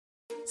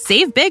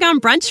Save big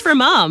on brunch for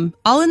mom,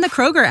 all in the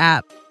Kroger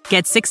app.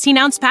 Get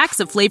 16-ounce packs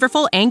of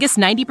flavorful Angus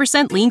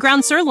 90% lean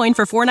ground sirloin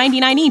for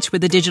 $4.99 each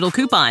with a digital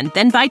coupon.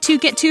 Then buy 2,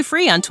 get 2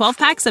 free on 12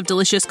 packs of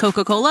delicious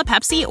Coca-Cola,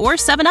 Pepsi, or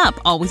 7-Up,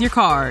 all with your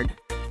card.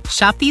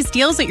 Shop these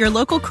deals at your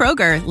local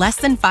Kroger, less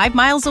than 5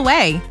 miles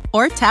away.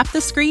 Or tap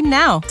the screen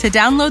now to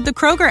download the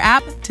Kroger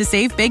app to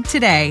save big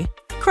today.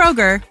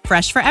 Kroger,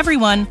 fresh for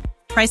everyone.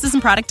 Prices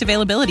and product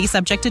availability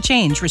subject to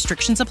change.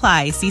 Restrictions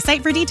apply. See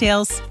site for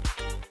details.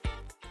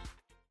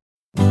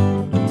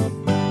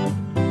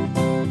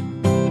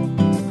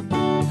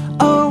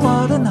 Oh,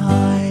 what a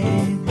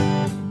night.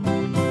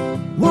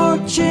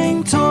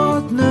 Watching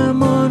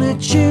Tottenham on a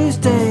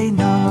Tuesday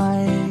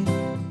night.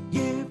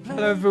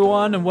 Hello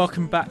everyone and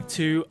welcome back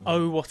to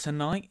Oh What a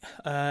Night.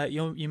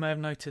 You may have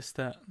noticed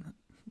that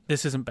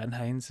this isn't Ben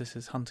Haynes, this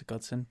is Hunter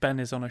Godson. Ben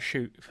is on a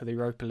shoot for the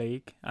Europa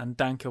League and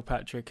Dan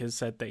Kilpatrick has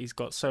said that he's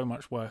got so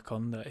much work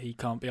on that he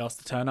can't be asked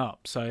to turn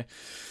up. So,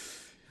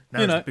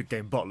 now it's big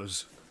game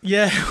bottlers.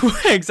 Yeah,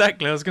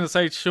 exactly. I was going to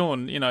say,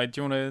 Sean, do you want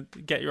to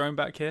get your own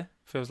back here?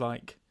 Feels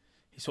like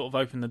he sort of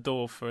opened the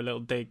door for a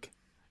little dig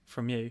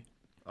from you.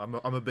 I'm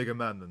a bigger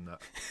man than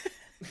that.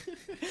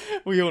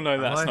 We all know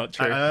that's not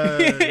true.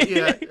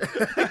 Yeah.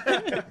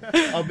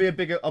 I'll be a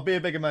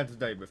bigger man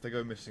today, but if they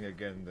go missing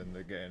again, then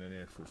they're getting an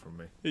earful from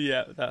me.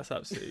 Yeah, that's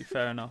absolutely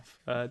fair enough.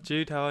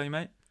 Jude, how are you,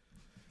 mate?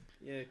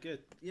 Yeah, good.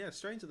 Yeah,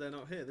 strange that they're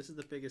not here. This is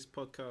the biggest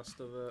podcast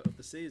of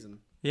the season.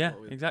 Yeah,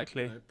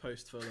 exactly.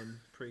 Post Fulham,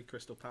 pre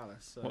Crystal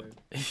Palace. So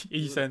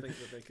you think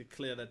that they could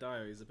clear their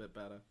diaries a bit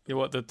better. Yeah,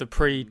 what the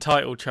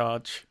pre-title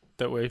charge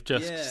that we've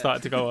just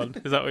started to go on?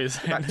 Is that what you're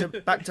saying?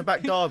 Back to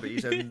back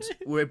derbies, and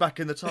we're back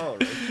in the title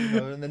race,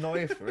 and they're not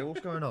here for it.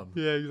 What's going on?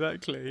 Yeah,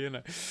 exactly.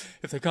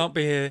 If they can't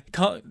be here,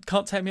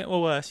 can't take me at my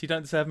worst. You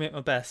don't deserve me at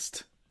my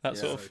best. That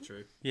sort of.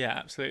 True. Yeah,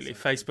 absolutely. So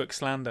Facebook true.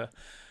 Slander.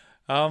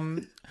 I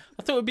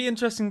thought it would be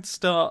interesting to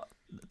start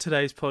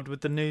today's pod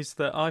with the news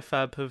that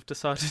IFAB have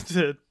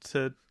decided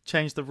to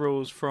change the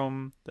rules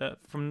from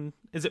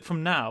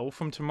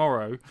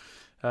tomorrow,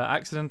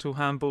 accidental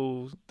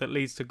handball that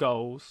leads to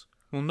goals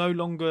will no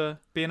longer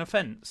be an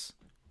offence,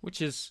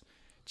 which is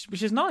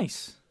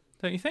nice,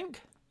 don't you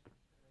think?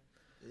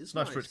 It's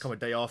nice for it to come a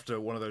day after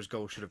one of those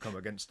goals should have come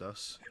against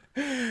us.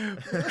 Well,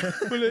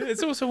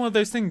 it's also one of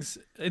those things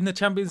in the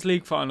Champions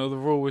League final. The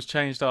rule was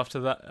changed after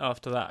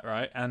that,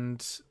 right?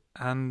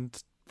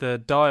 And the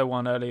Dyer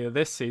one earlier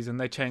this season,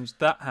 they changed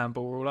that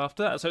handball rule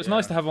after that. So it's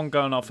nice to have one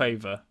go in our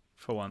favour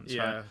for once.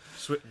 Yeah,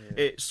 right?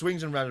 It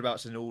swings and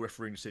roundabouts in all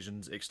refereeing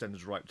decisions,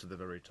 extends right to the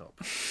very top,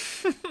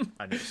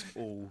 and it's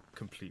all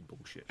complete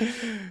bullshit.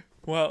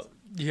 Well,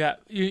 yeah,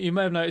 you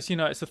may have noticed.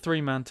 It's a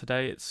 3-man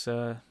today. It's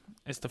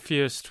the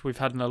fewest we've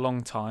had in a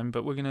long time,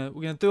 but we're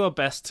gonna do our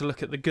best to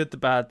look at the good, the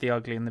bad, the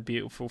ugly, and the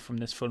beautiful from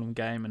this Fulham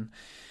game,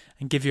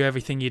 and give you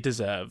everything you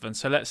deserve. And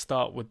so let's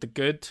start with the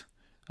good.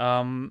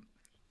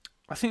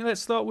 I think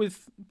let's start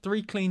with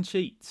 3 clean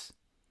sheets,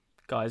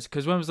 guys,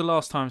 because when was the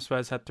last time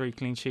Spurs had 3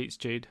 clean sheets,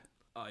 Jude?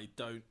 I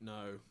don't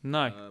know.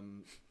 No.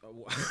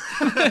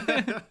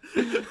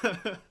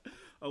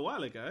 A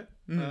while ago.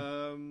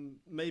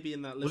 Maybe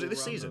in that little Was it this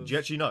run season? Do you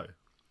actually know?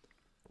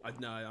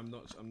 No, I'm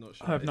not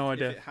sure. I have no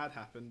idea. If it had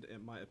happened,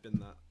 it might have been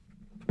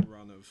that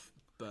run of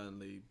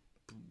Burnley,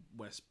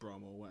 West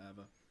Brom or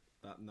whatever.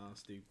 That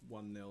nasty 1-0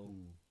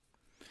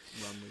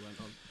 run we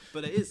went on.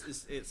 But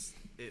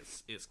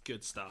it's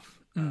good stuff.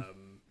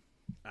 And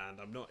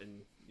I'm not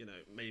in,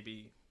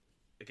 maybe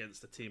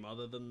against a team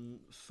other than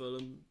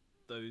Fulham,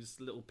 those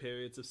little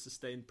periods of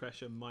sustained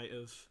pressure might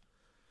have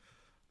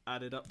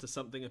added up to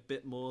something a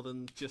bit more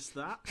than just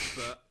that.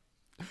 But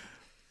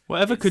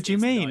whatever could you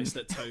mean? Nice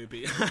that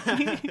Toby,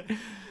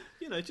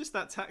 just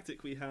that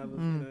tactic we have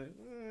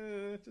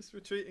of, just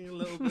retreating a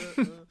little bit.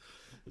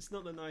 It's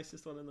not the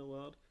nicest one in the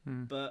world,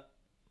 but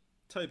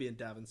Toby and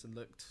Davinson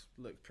looked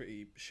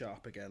pretty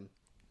sharp again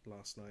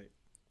last night.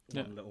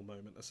 One little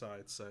moment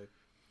aside, so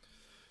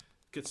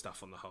good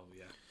stuff on the whole.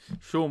 Yeah.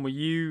 Sean, were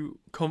you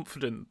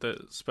confident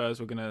that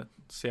Spurs were going to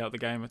see out the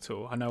game at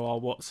all? I know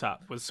our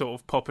WhatsApp was sort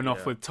of popping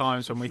off with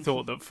times when we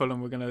thought that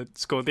Fulham were going to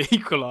score the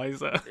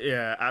equaliser.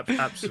 Yeah,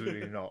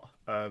 absolutely not.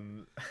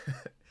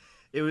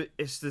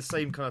 It's the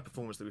same kind of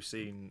performance that we've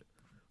seen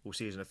all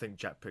season. I think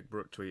Jack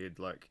Pickbrook tweeted,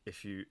 like,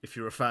 if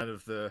you're a fan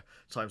of the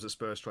times that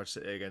Spurs tried to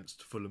sit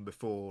against Fulham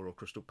before, or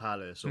Crystal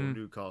Palace, or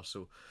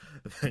Newcastle,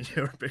 then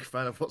you're a big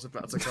fan of what's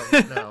about to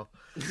come now.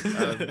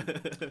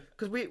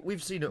 Because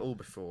we've seen it all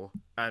before,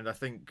 and I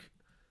think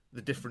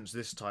the difference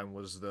this time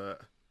was that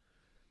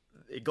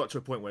it got to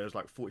a point where it was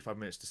like 45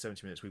 minutes to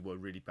 70 minutes we were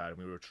really bad and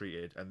we were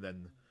retreated, and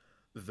then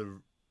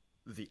the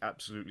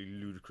absolutely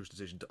ludicrous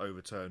decision to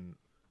overturn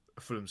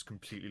Fulham's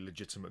completely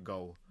legitimate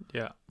goal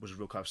was a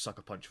real kind of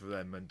sucker punch for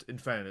them. And in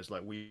fairness,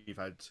 like, we've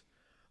had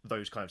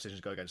those kind of decisions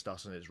go against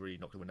us, and it's really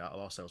knocked the wind out of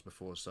ourselves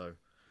before. So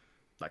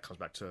that comes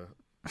back to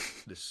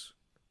this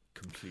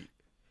complete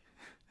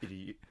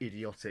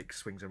idiotic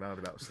swings and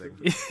roundabouts thing.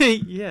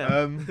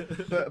 Yeah.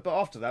 But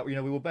after that, we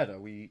were better.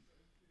 We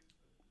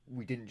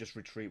didn't just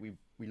retreat.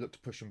 We looked to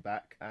push them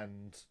back,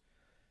 and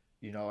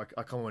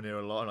I come on here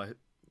a lot, and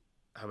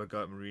have a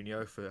go at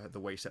Mourinho for the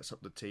way he sets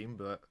up the team,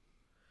 but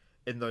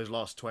in those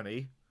last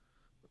 20,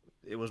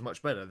 it was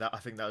much better. I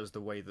think that is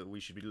the way that we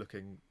should be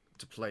looking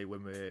to play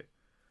when we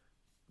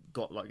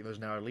got like those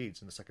narrow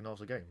leads in the second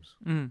half of games.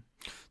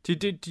 Do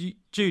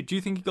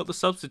you think he got the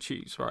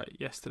substitutes right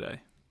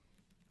yesterday?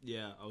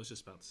 Yeah, I was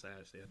just about to say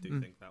actually, I do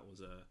think that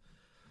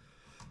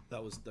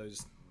was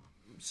those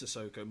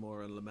Sissoko,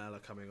 Moura, and Lamela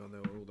coming on. They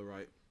were all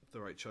the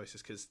right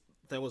choices, because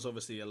there was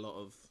obviously a lot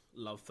of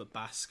love for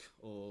Basque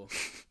or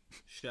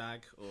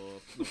Shag, or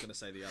I'm not going to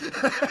say the other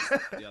one.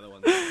 The other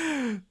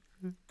one.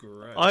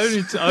 Gross.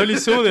 I only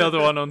saw the other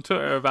one on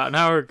Twitter about an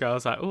hour ago. I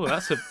was like, oh,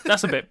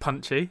 that's a bit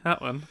punchy,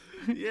 that one.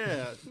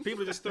 Yeah,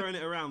 people are just throwing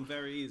it around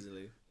very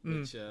easily,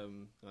 which I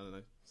don't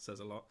know, says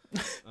a lot.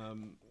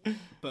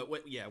 But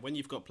when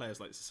you've got players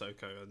like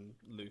Sissoko and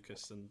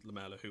Lucas and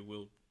Lamela who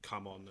will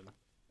come on and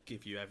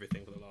give you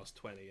everything for the last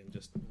 20 and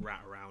just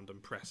rat around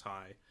and press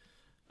high,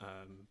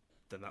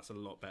 then that's a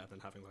lot better than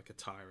having like a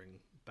tiring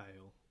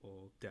Bale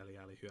or Dele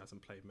Alli who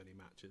hasn't played many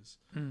matches.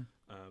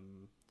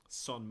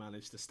 Son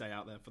managed to stay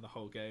out there for the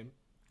whole game.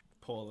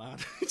 Poor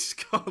lad, he just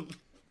can't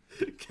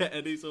get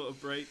any sort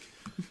of break.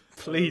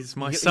 Please,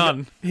 my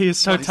son. He is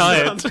so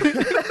tired.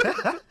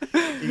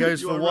 He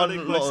goes for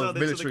one lot of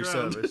military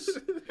service.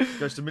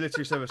 Goes to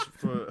military service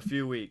for a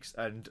few weeks,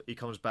 and he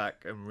comes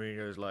back, and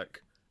Mourinho's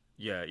like,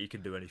 "Yeah, he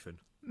can do anything."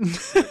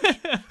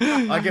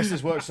 I guess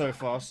this works so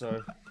far.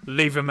 So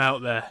leave him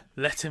out there.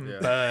 Let him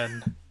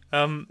burn.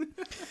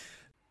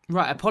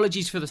 Right,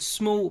 apologies for the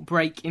small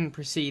break in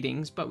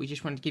proceedings, but we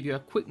just wanted to give you a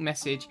quick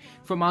message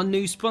from our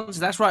new sponsor.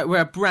 That's right, we're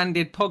a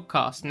branded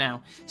podcast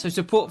now. So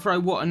support for Oh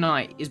What a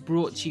Night is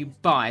brought to you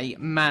by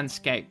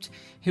Manscaped,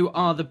 who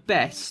are the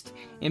best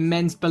in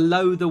men's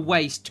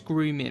below-the-waist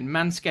grooming.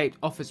 Manscaped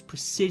offers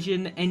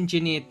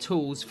precision-engineered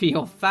tools for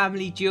your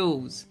family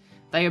jewels.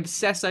 They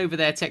obsess over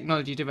their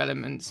technology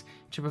developments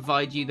to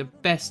provide you the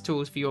best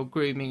tools for your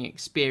grooming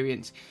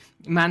experience.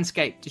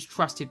 Manscaped is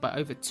trusted by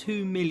over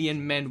 2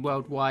 million men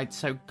worldwide,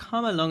 so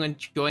come along and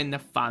join the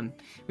fun.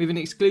 We have an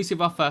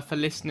exclusive offer for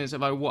listeners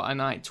of Oh What a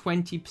Night,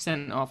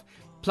 20% off,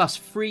 plus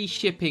free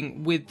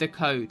shipping with the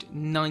code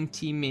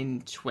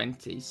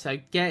 90min20. So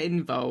get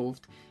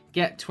involved,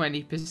 get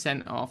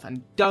 20% off,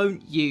 and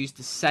don't use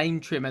the same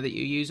trimmer that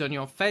you use on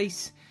your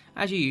face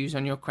as you use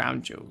on your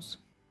crown jewels.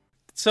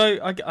 So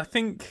I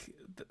think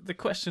the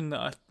question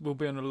that will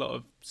be on a lot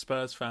of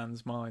Spurs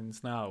fans'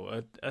 minds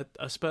now: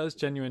 are Spurs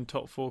genuine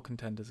top 4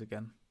 contenders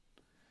again?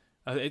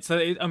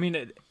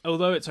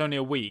 Although it's only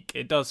a week,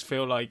 it does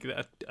feel like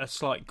a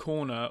slight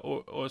corner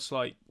or a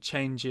slight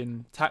change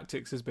in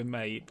tactics has been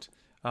made,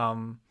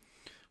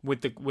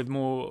 with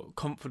more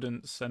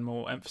confidence and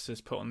more emphasis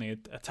put on the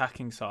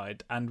attacking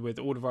side, and with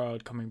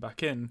Alderweireld coming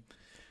back in.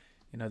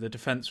 You know, the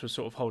defence was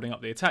sort of holding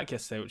up the attack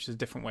yesterday, which is a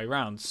different way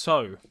round.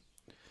 So,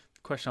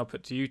 question I'll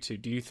put to you two: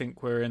 do you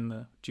think we're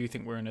in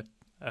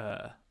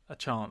a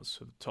chance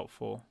for the top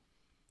 4?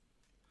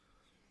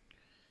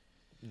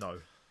 No.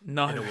 In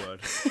No. a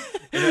word.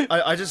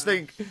 I just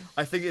think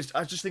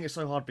it's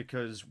so hard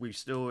because we're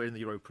still in the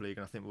Europa League,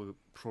 and I think we're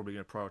probably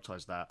going to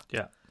prioritise that.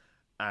 Yeah.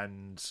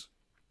 And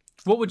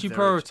What would you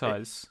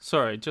prioritise?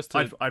 Sorry, just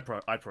to... I'd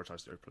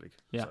prioritise the Europa League.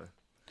 Yeah. So.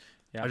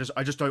 Yeah.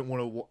 I just don't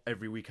want to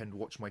every weekend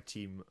watch my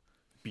team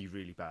be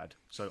really bad.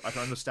 So I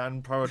can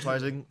understand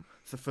prioritising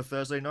for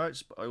Thursday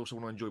nights, but I also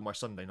want to enjoy my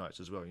Sunday nights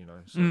as well, you know.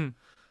 So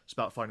it's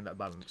about finding that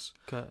balance.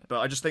 Okay. But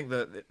I just think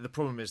that the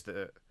problem is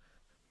that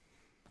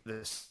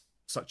there's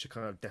such a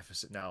kind of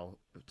deficit now,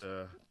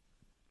 the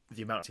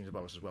amount of teams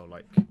above us as well.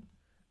 Like,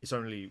 it's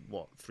only,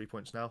 3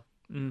 points now?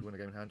 We win a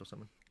game in hand or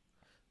something.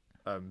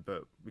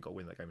 But we've got to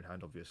win that game in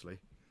hand, obviously.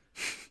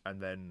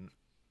 And then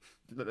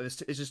it's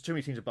just too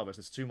many teams above us.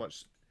 There's too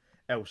much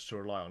else to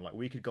rely on. Like,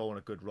 we could go on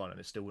a good run and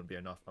it still wouldn't be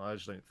enough. And I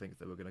just don't think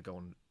that we're going to go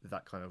on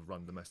that kind of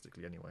run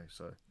domestically anyway.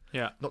 So,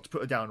 yeah, not to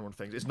put a down on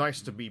things. It's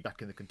nice to be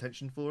back in the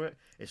contention for it.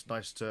 It's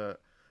nice to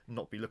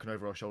not be looking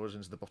over our shoulders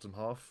into the bottom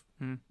half.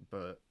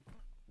 But,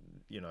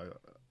 you know,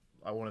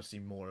 I want to see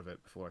more of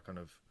it before I kind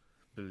of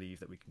believe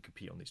that we can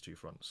compete on these two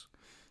fronts.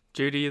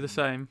 Judy, you're the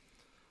same.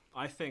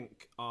 I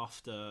think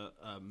after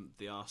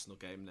the Arsenal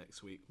game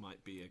next week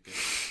might be a good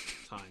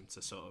time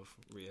to sort of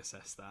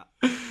reassess that.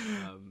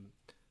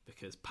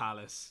 Because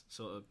Palace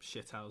sort of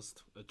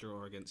shithoused a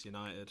draw against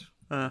United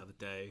the other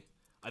day.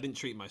 I didn't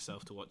treat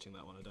myself to watching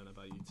that one. I don't know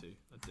about you two.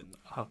 I didn't.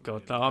 Oh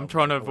God, no! I'm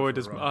trying to avoid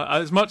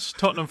as much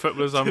Tottenham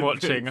football as I'm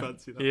watching.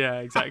 Yeah,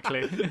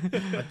 exactly.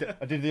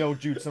 I did the old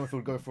Jude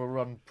Summerfield go for a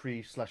run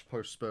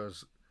pre/post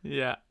Spurs.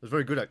 Yeah, it was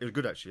very good. It was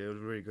good actually. It was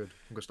really good.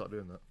 I'm gonna start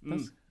doing that.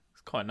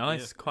 It's quite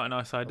nice. Yeah. Quite a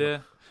nice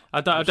idea.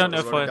 I don't know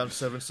if I. Down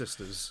Seven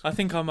Sisters. I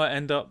think I might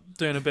end up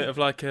doing a bit of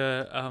like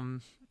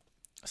a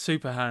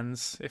super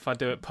hands if I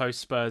do it post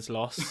Spurs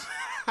loss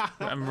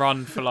and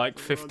run for like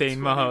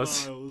 15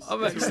 miles.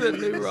 I've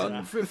accidentally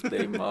run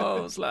 15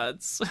 miles,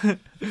 lads. To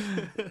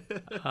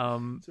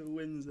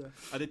Windsor.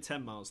 I did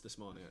 10 miles this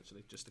morning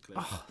actually, just to clear.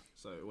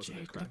 So it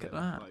wasn't a crack. Look at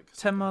that. Like,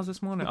 10 miles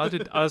this morning. I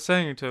was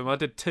saying to him, I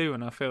did 2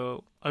 and I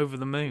feel over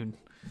the moon.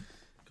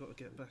 Got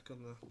to get back on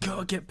the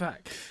Gotta get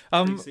back.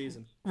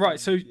 pre-season. Right,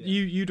 so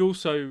Yeah. you'd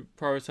also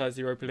prioritise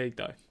the Europa League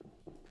though.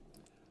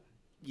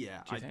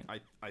 Yeah, Do you think? I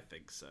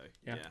think so.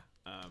 Yeah.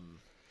 Yeah.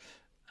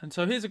 And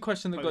so here's a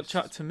question that got Post.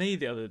 chucked to me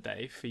the other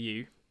day for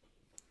you.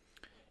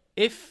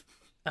 If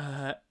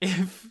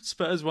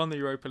Spurs won the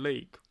Europa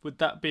League, would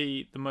that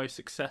be the most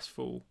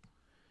successful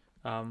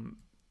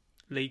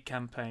league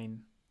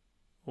campaign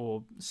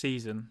or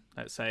season,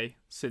 let's say,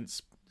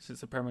 since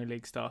the Premier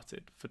League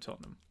started for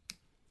Tottenham?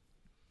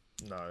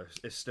 No,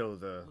 it's still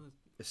getting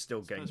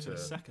Spurs were to the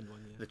second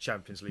one. Yeah. the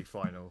Champions League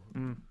final.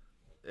 Mm.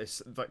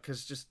 It's like,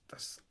 because just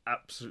that's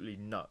absolutely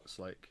nuts.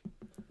 Like,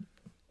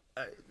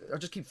 I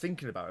just keep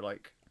thinking about it.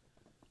 Like,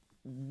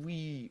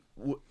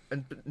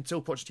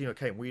 until Pochettino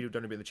came, we'd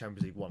only been in the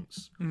Champions League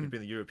once. We'd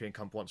been in the European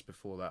Cup once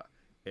before that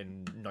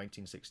in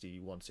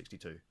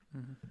 1961-62.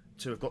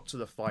 To have got to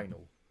the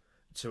final,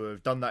 to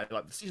have done that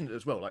like the season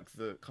as well, like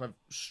the kind of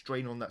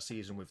strain on that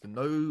season with the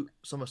no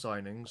summer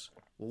signings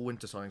or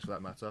winter signings for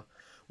that matter,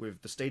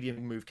 with the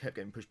stadium move kept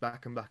getting pushed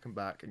back and back and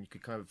back, and you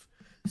could kind of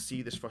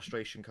see this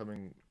frustration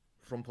coming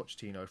from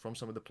Pochettino, from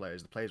some of the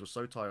players. The players were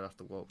so tired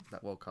after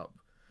that World Cup.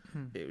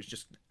 It was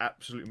just an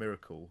absolute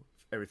miracle,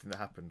 everything that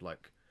happened.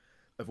 Like,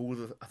 of all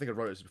the, I think I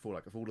wrote this before,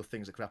 like, of all the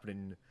things that could happen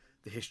in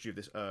the history of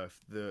this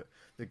earth, the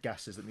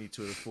gases that need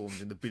to have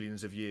formed in the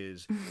billions of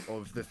years,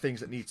 of the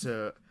things that need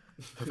to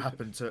have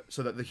happened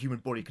so that the human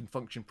body can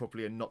function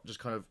properly and not just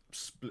kind of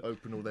split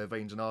open all their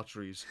veins and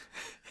arteries.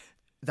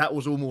 That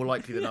was all more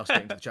likely than us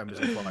getting to the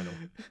Champions League final.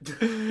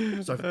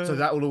 So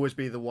that will always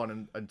be the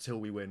one until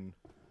we win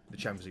the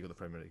Champions League or the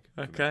Premier League.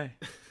 Okay,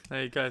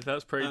 there you go.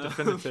 That's pretty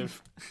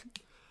definitive.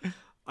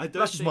 I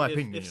don't That's just think my if-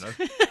 opinion, if-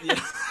 you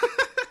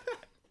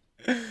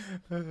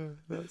know.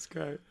 That's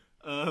great.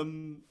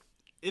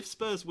 If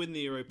Spurs win the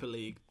Europa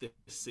League this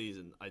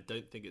season, I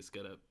don't think it's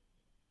going to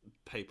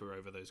paper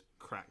over those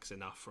cracks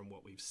enough from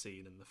what we've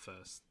seen in the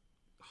first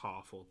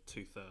half or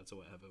 2/3 or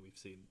whatever we've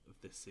seen of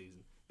this season.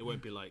 It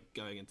won't be like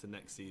going into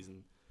next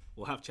season.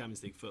 We'll have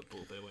Champions League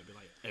football, but it won't be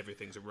like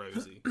everything's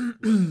rosy.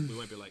 We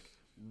won't be like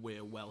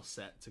we're well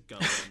set to go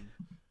on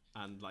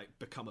and like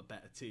become a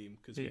better team,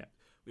 because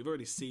we've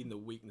already seen the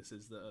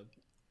weaknesses that are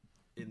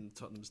in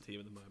Tottenham's team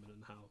at the moment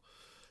and how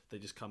they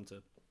just come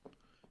to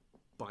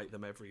bite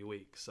them every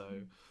week.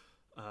 So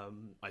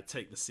I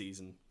take the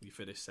season we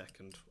finish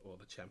second or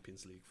the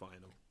Champions League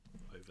final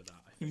over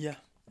that. I think. Yeah.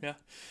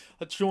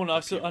 Sean, I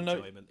Pure know.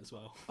 enjoyment as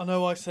well. I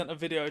know. I sent a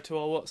video to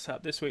our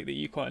WhatsApp this week that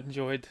you quite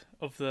enjoyed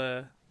of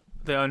the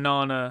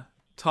Onana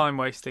time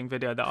wasting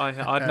video that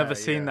I'd never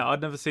seen that.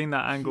 I'd never seen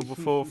that angle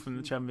before from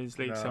the Champions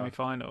League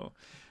semi-final.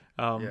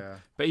 But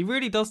he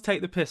really does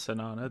take the piss,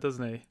 Onana,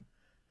 doesn't he?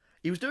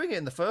 He was doing it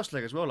in the first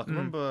leg as well. Like, I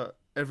remember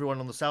everyone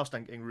on the South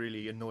Stand getting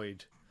really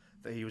annoyed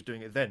that he was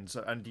doing it then.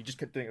 So, and he just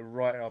kept doing it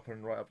right up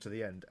to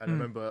the end. And I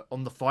remember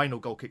on the final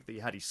goal kick that he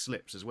had, he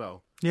slips as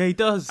well. Yeah, he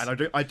does.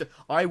 And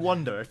I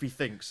wonder if he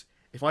thinks,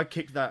 if I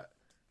kick that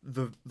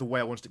the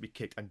way I want it to be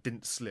kicked and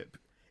didn't slip,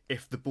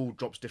 if the ball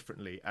drops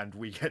differently and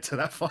we get to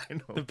that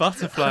final. The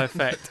butterfly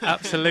effect,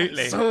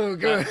 absolutely. So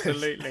good.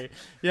 Absolutely.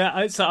 Yeah,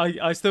 I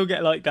still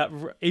get like that.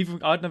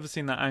 Even I'd never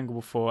seen that angle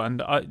before, and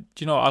do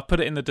you know, I'll put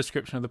it in the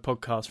description of the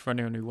podcast for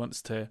anyone who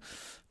wants to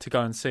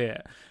go and see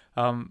it.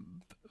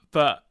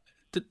 But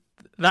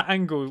that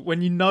angle,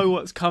 when you know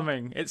what's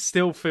coming, it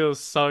still feels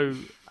so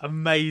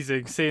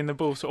amazing seeing the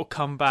ball sort of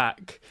come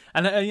back.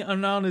 And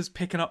Onana's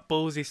picking up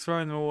balls, he's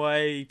throwing them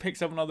away, he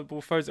picks up another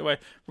ball, throws it away.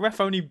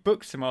 Ref only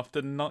books him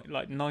after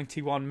like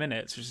 91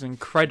 minutes, which is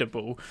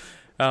incredible.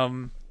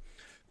 But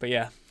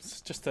yeah,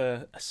 it's just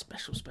a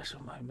special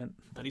moment.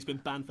 And he's been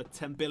banned for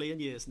 10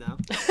 billion years now.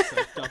 So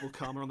double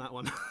karma on that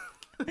one.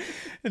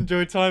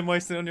 Enjoy time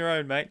wasted on your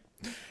own, mate.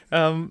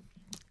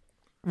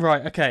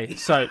 Right, okay,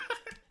 so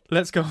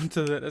let's go on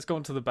to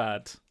the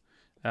bad,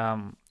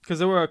 because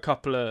there were a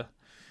couple of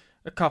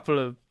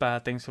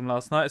bad things from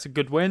last night. It's a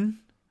good win.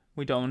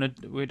 We don't want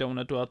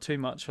to dwell too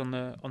much on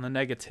the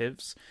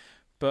negatives,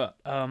 but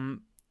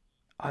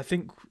I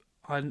think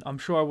I'm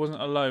sure I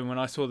wasn't alone when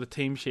I saw the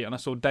team sheet and I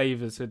saw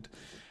Davies had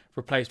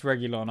replaced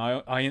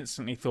Reguilon. I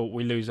instantly thought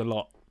we lose a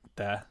lot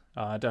there.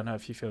 I don't know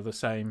if you feel the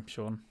same,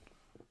 Sean.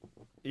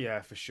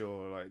 Yeah, for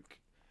sure. Like,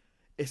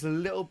 it's a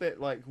little bit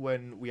like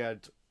when we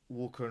had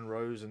Walker and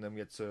Rose, and then we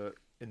had to,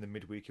 in the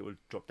midweek, it would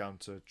drop down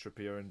to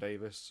Trippier and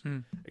Davis.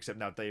 Except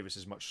now Davis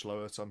is much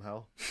slower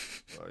somehow.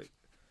 Like,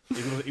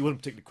 he wasn't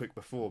particularly quick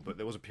before, but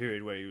there was a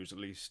period where he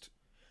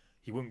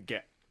wouldn't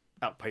get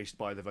outpaced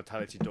by the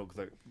Vitality dog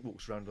that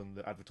walks around on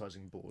the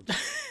advertising boards.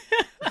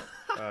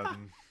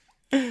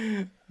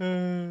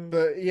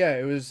 But yeah,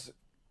 it was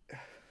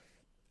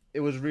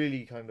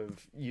really kind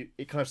of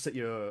it kind of set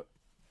your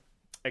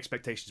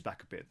expectations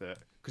back a bit there,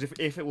 because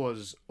if it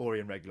was Ori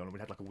and Reguilon and we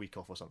had like a week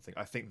off or something,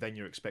 I think then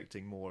you're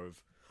expecting more of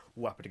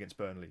what happened against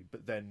Burnley.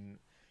 But then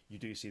you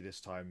do see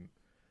this time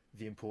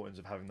the importance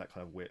of having that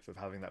kind of width, of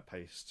having that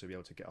pace to be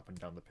able to get up and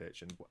down the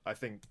pitch. And I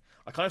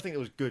kind of think it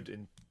was good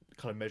in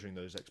kind of measuring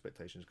those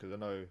expectations, because I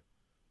know,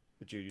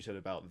 Jude, you said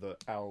about the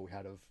hour we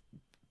had of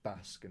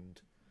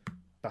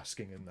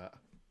basking in that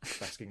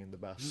basking in the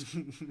bass.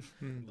 It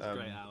was a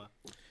great hour.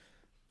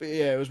 But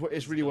yeah,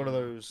 it's really one of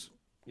those.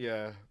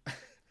 Yeah,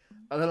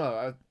 I don't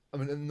know.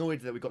 I'm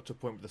annoyed that we got to a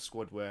point with the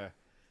squad where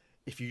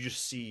if you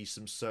just see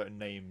some certain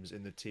names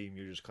in the team,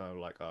 you're just kind of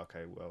like, oh,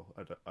 okay, well,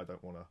 I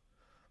don't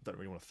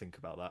really want to think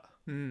about that.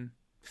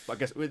 But I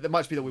guess it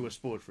might be that we were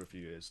spoiled for a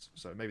few years,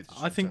 so maybe.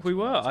 I think we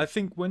were. I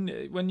think when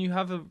you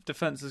have a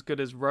defence as good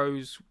as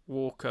Rose,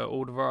 Walker,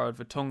 Alderweireld,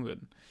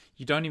 Vertonghen,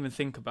 you don't even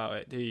think about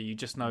it, do you? You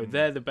just know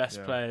they're the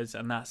best players,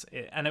 and that's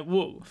it. And it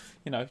will,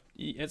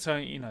 it's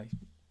only, I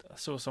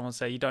saw someone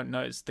say you don't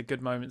notice the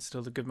good moments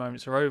till the good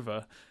moments are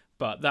over,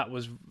 but that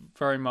was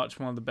very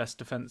much one of the best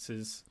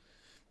defences,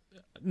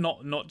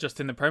 not just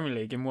in the Premier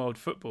League, in world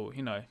football.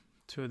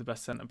 Two of the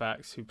best centre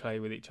backs who play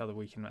with each other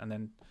week in, and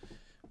then.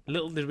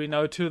 Little did we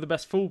know, two of the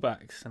best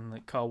fullbacks, and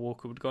that Kyle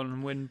Walker would go on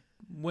and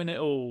win it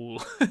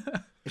all.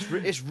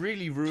 It's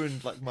really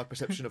ruined like my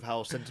perception of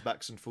how centre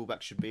backs and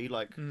fullbacks should be.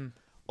 Like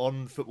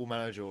on Football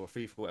Manager or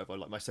FIFA or whatever,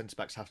 like my centre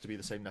backs have to be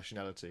the same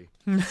nationality,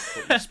 or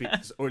at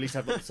least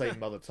have the same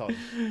mother tongue.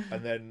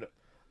 And then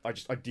I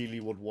just ideally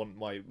would want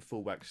my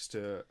fullbacks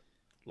to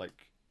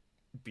like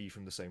be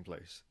from the same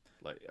place.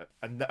 Like,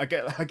 and I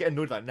get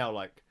annoyed at that now.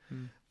 Like,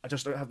 I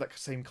just don't have that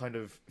same kind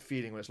of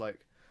feeling when it's like.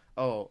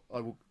 Oh,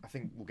 I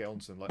think we'll get on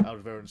to them. Like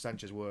Alderweireld and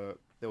Sanchez were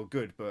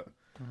good, but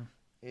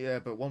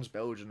but one's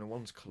Belgian and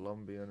one's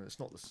Colombian, and it's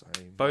not the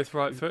same. Both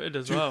right-footed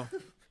as well.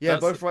 Yeah,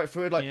 both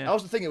right-footed. Like that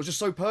was the thing; it was just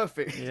so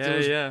perfect.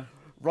 Yeah.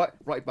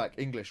 Right back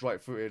English,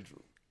 right-footed,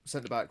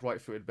 centre back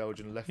right-footed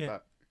Belgian, left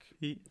back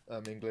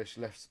English,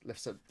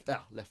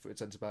 left-footed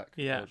centre back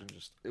Belgian.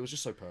 It was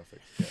just so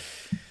perfect.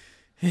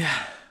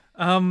 Yeah.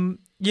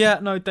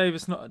 No,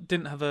 Davis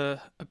didn't have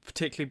a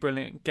particularly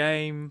brilliant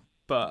game.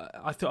 But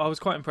I was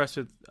quite impressed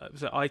with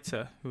was it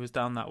Aita, who was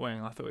down that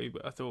wing. I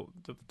thought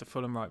the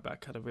Fulham right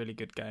back had a really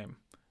good game,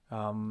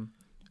 and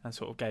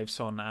sort of gave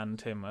Son and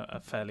him a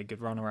fairly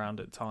good run around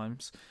at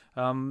times.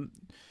 I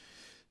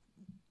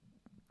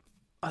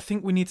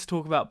think we need to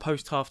talk about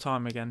post half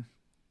time again,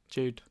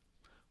 Jude.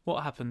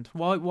 What happened?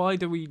 Why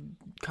do we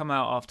come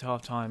out after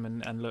half time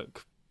and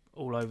look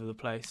all over the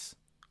place,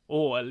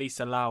 or at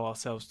least allow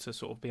ourselves to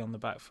sort of be on the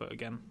back foot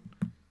again?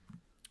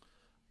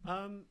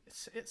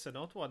 It's an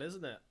odd one,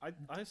 isn't it?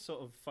 I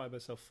sort of find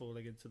myself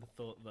falling into the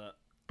thought that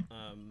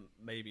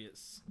maybe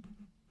it's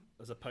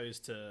as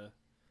opposed to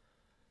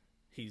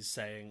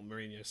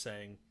Mourinho's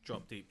saying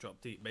drop deep.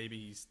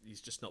 Maybe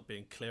he's just not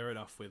being clear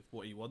enough with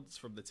what he wants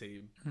from the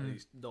team. And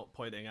he's not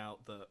pointing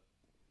out that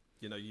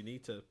you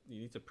need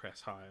to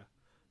press higher.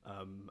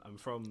 And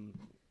from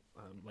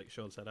like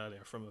Sean said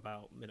earlier, from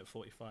about minute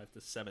 45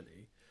 to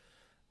 70,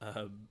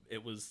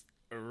 it was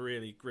a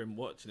really grim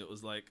watch, and it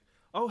was like,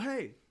 oh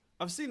hey.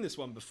 I've seen this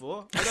one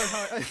before. I know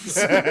how it ends.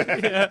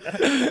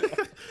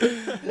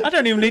 I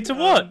don't even need to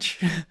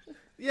watch.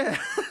 Yeah,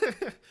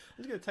 I'm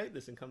just gonna take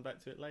this and come back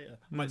to it later.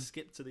 I might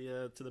skip to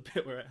the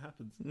bit where it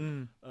happens.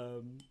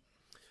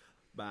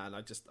 Man,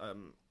 I just I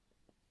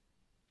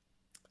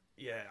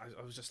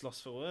was just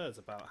lost for words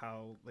about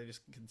how they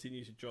just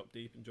continue to drop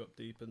deep,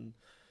 and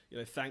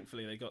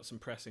thankfully they got some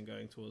pressing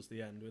going towards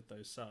the end with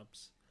those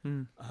subs.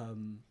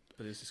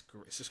 But it's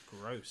just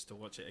gross to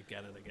watch it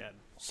again and again.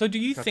 So do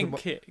you think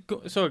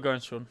Sorry, go on,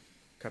 Sean.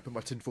 Can I put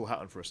my tinfoil hat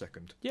on for a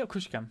second? Yeah, of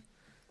course you can.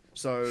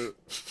 So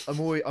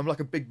I'm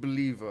like a big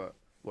believer.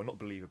 Well, not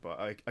believer,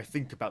 but I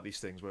think about these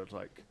things where it's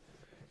like,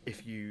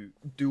 if you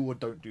do or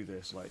don't do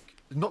this,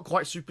 like not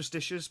quite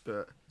superstitious,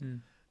 but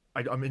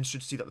I'm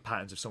interested to see that the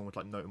patterns if someone would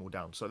like note them all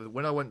down. So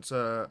when I went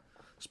to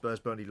Spurs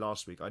Burnley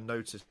last week, I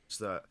noticed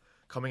that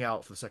coming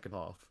out for the second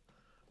half.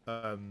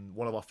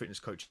 One of our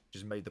fitness coaches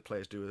made the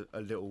players do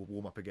a little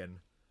warm up again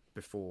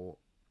before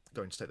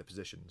going to take their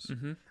positions,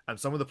 and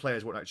some of the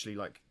players weren't actually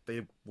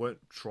they weren't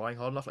trying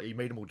hard enough. Like he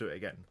made them all do it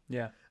again.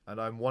 Yeah,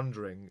 and I'm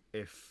wondering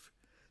if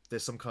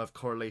there's some kind of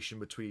correlation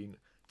between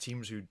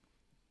teams who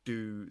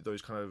do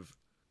those kind of,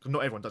 cause not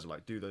everyone does it,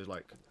 like do those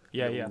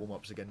warm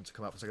ups again to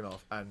come out for the second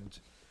half, and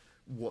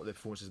what their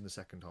performance is in the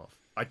second half.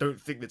 I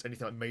don't think there's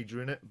anything like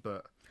major in it,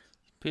 but.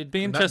 It'd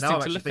be interesting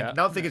to look at.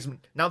 Now I think it's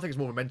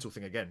more of a mental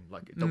thing again.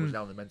 Like it doubles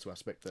down on the mental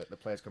aspect that the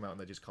players come out and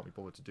they just can't be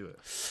bothered to do it.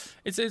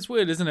 It's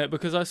weird, isn't it?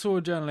 Because I saw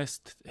a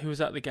journalist who was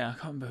at the game, I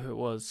can't remember who it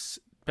was,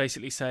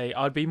 basically say,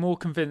 I'd be more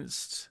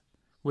convinced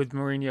with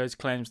Mourinho's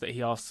claims that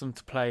he asked them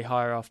to play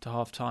higher after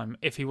half time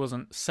if he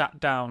wasn't sat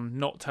down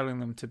not telling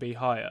them to be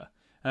higher.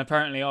 And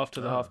apparently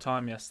after the half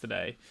time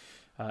yesterday,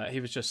 he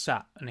was just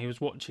sat and he was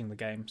watching the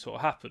game sort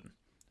of happen.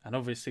 And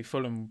obviously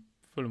Fulham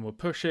were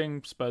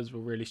pushing, Spurs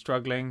were really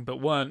struggling, but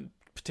weren't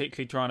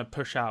particularly trying to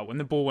push out. When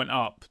the ball went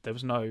up, there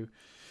was no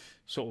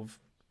sort of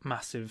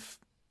massive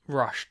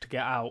rush to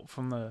get out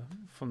from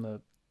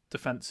the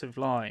defensive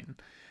line.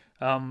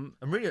 And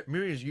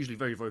Mourinho is usually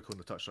very vocal on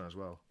the touchline as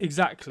well.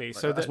 Exactly. Like,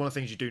 so that's one of the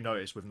things you do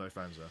notice with no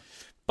fans there.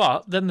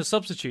 But then the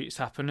substitutes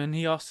happen, and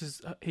he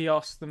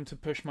asked them to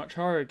push much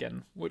higher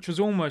again, which was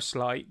almost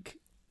like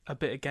a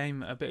bit of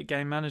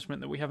game management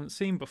that we haven't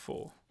seen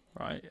before,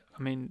 right?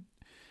 I mean,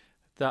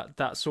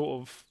 that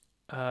sort of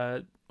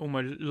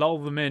almost lull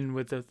them in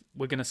with the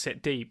we're going to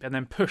sit deep and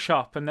then push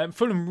up. And then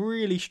Fulham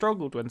really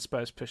struggled when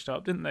Spurs pushed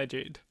up, didn't they,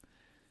 Jude?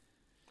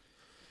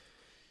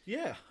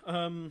 Yeah,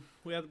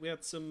 we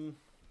had some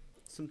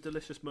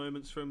delicious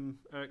moments from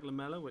Eric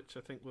Lamela, which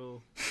I think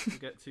we'll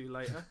get to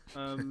later.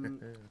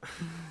 And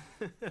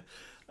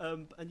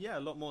yeah, a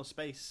lot more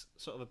space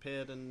sort of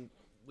appeared, and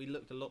we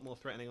looked a lot more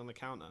threatening on the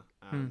counter.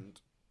 And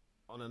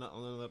on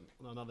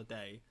another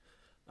day,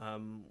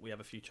 we have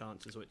a few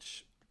chances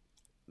which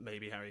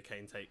maybe Harry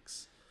Kane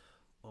takes,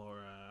 or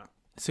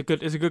it's a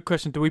good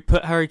question. Do we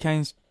put Harry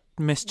Kane's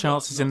missed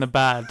chances in the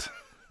bad?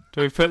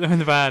 Do we put them in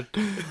the bad?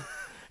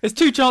 It's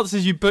 2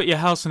 chances you put your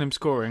house on him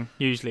scoring,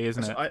 usually,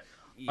 isn't it?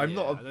 I'm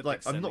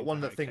not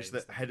one that thinks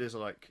that headers are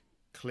like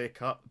clear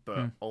cut,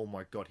 but oh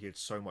my god, he had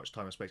so much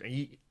time and space, and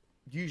he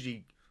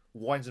usually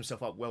winds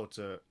himself up well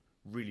to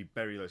really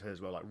bury those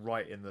headers well, like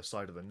right in the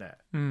side of the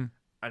net, and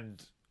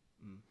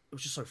it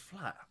was just so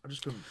flat. I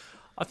just couldn't.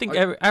 I think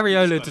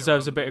Areola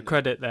deserves a bit of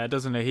credit there,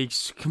 doesn't he?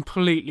 He's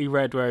completely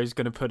read where he's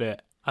going to put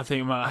it. I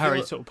think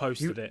Harry sort of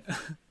posted it.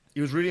 He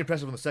was really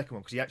impressive on the second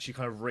one because he actually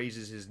kind of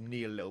raises his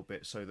knee a little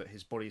bit so that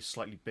his body is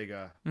slightly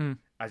bigger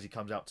as he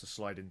comes out to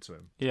slide into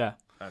him. Yeah,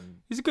 and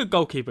he's a good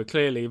goalkeeper.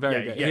 Clearly,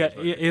 very good. Yeah,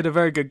 he had a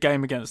very good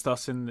game against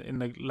us in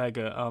the leg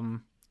at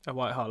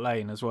White Hart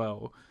Lane as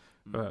well.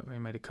 But he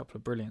made a couple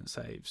of brilliant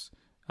saves.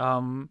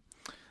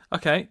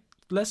 Okay,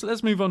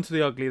 let's move on to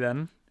the ugly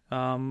then,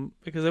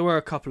 because there were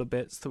a couple of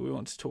bits that we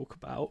want to talk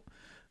about.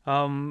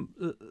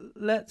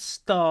 Let's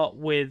start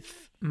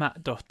with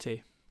Matt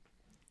Doherty.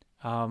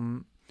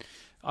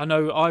 I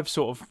know I've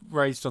sort of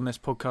raised on this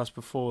podcast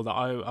before that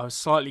I was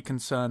slightly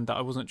concerned that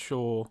I wasn't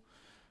sure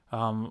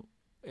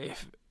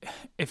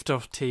if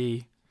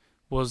Doherty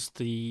was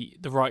the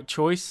right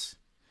choice.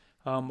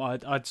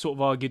 I'd sort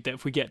of argued that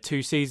if we get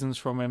 2 seasons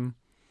from him,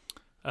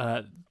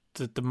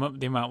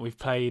 the amount we've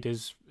played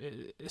is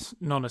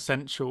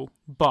non-essential.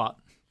 But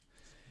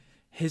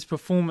his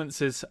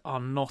performances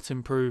are not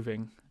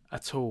improving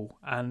at all,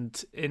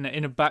 and in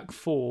a back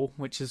 4,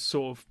 which is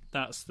sort of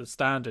that's the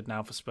standard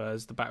now for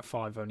Spurs. The back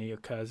 5 only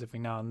occurs every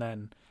now and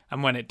then,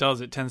 and when it does,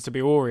 it tends to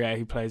be Aurier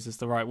who plays as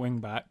the right wing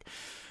back.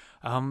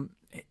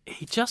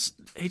 He just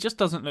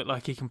doesn't look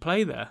like he can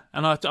play there,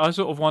 and I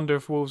sort of wonder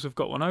if Wolves have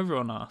got one over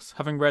on us,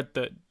 having read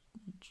that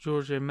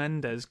Jorge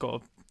Mendes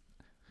got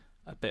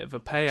a bit of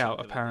a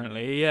payout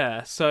apparently.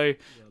 Yeah. So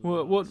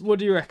what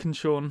do you reckon,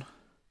 Sean?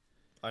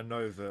 I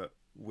know that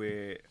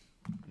we're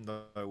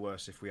no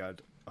worse if we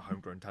had a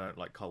homegrown talent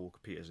like Kyle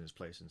Walker-Peters in his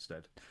place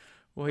instead.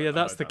 Well, yeah,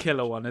 that's the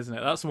killer one, isn't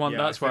it? That's the one.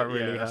 That's why it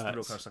really hurts. That's the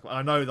real kind of stuff.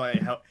 I know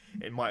that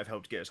it might have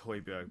helped get us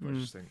Højbjerg, but I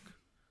just think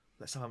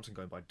let Southampton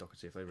go and buy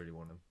Doherty if they really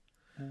want him.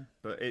 Yeah.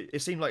 But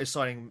it seemed like his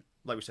signing,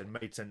 like we said,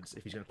 made sense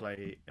if he's going to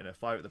play in a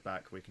 5 at the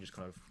back where he can just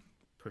kind of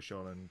push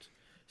on and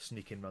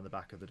sneak in around the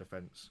back of the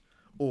defence,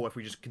 or if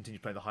we just continue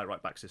playing the high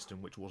right back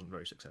system, which wasn't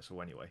very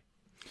successful anyway.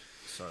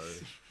 So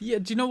yeah,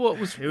 do you know what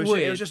was weird?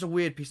 It was just a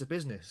weird piece of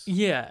business.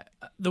 Yeah,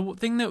 the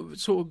thing that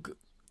sort of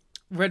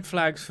red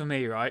flags for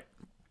me, right?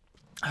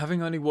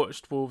 Having only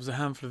watched Wolves a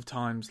handful of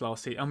times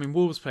last season, I mean,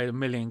 Wolves played 1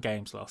 million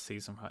games last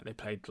season, right? They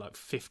played like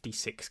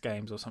 56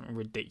 games or something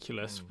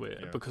ridiculous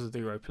because of the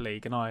Europa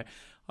League, and I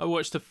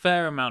watched a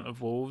fair amount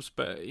of Wolves,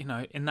 but you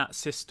know, in that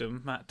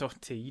system, Matt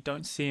Doherty, you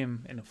don't see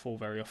him in a 4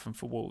 very often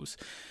for Wolves.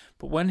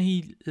 But when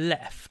he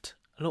left,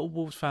 a lot of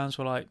Wolves fans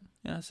were like,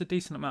 "Yeah, it's a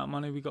decent amount of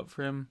money we got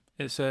for him.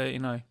 It's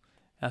I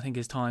think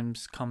his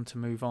time's come to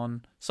move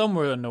on." Some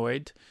were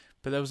annoyed,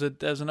 but there was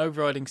an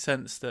overriding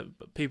sense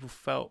that people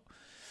felt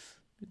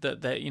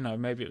that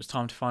maybe it was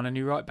time to find a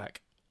new right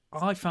back.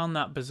 I found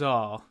that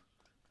bizarre,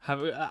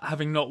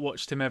 having not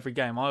watched him every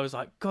game. I was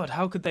like, God,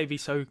 how could they be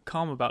so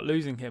calm about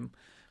losing him?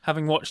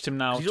 Having watched him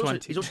now,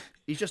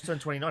 he's just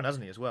turned 29,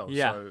 hasn't he, as well?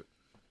 Yeah. So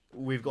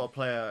we've got a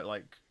player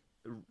like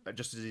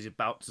just as he's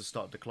about to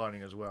start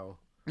declining as well.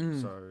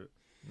 So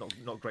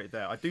not great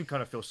there. I do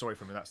kind of feel sorry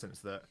for him in that sense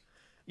that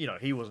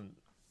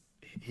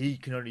he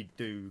can only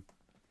do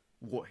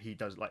what he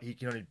does. Like, he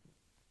can only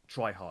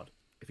try hard.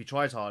 If he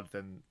tries hard,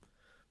 then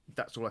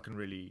that's all I can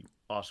really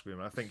ask of him.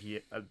 And I think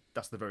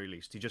that's the very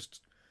least. He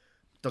just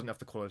doesn't have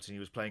the quality. He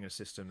was playing in a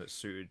system that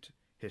suited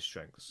his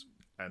strengths,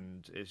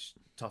 and it's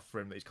tough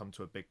for him that he's come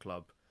to a big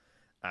club,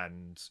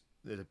 and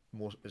there's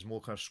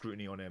more kind of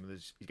scrutiny on him.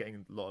 He's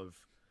getting a lot of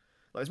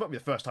this might be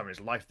the first time in his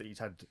life that he's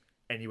had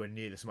anywhere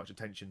near this much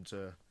attention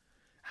to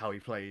how he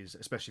plays,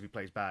 especially if he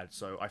plays bad.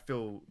 So I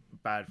feel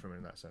bad for him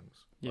in that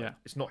sense. Yeah,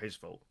 it's not his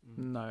fault.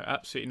 No,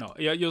 absolutely not.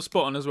 Yeah, you're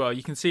spot on as well.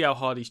 You can see how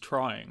hard he's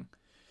trying.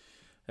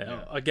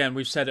 Again,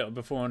 we've said it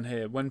before on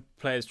here. When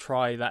players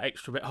try that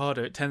extra bit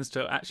harder, it tends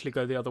to actually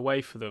go the other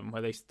way for them,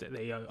 where they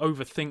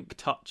overthink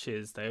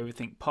touches, they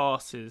overthink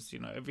passes.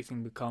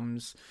 Everything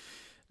becomes,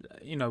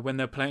 when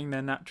they're playing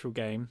their natural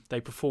game,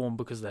 they perform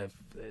because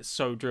it's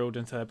so drilled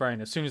into their brain.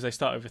 As soon as they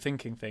start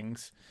overthinking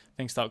things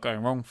start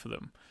going wrong for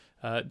them.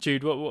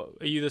 Jude, what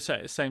are you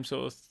the same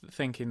sort of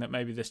thinking that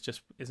maybe this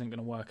just isn't going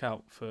to work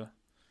out for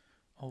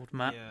old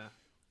Matt? Yeah,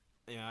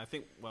 Yeah, I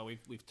think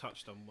we've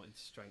touched on what his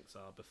strengths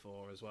are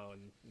before as well,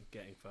 and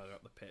getting further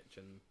up the pitch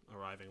and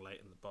arriving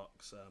late in the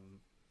box.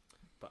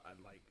 But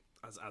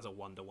as a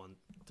 1-to-1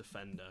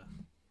 defender,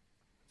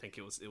 I think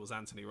it was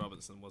Anthony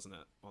Robinson, wasn't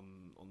it,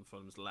 on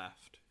Fulham's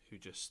left, who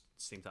just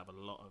seemed to have a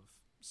lot of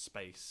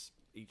space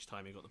each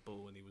time he got the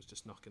ball, and he was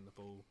just knocking the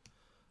ball,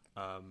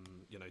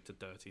 to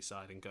dirty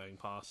side and going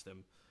past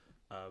him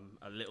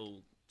a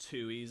little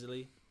too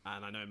easily.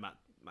 And I know Matt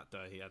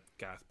Doherty had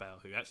Gareth Bale,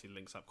 who actually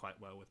links up quite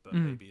well with, but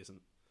maybe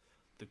isn't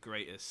the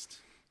greatest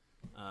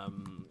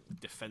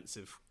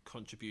defensive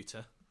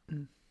contributor.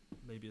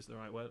 Maybe is the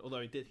right word.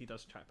 Although he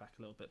does track back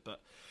a little bit,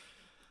 but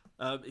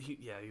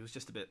he was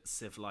just a bit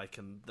sieve-like,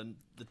 and then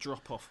the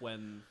drop off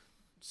when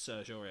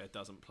Serge Aurier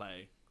doesn't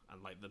play,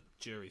 and like the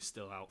jury's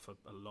still out for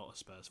a lot of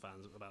Spurs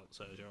fans about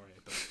Serge Aurier,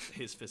 but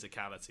his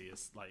physicality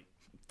is like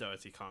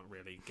Doherty can't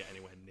really get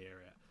anywhere near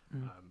it.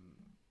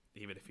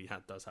 Even if he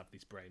does have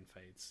these brain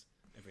fades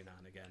every now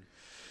and again.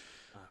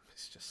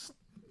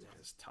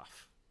 It's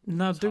tough.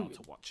 Now, it's hard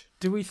to watch.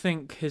 Do we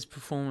think his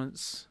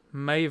performance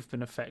may have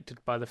been affected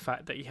by the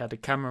fact that he had a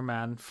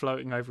cameraman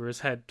floating over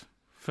his head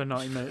for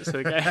 90 minutes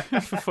of the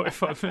game, for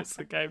 45 minutes of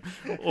the game,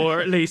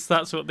 or at least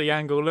that's what the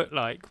angle looked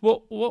like?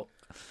 What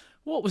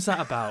was that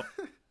about?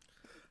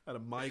 I had a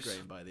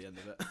migraine by the end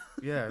of it.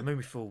 Yeah, it made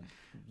me feel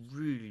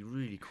really,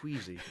 really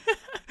queasy.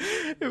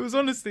 It was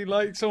honestly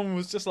like someone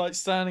was just like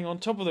standing on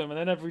top of them, and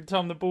then every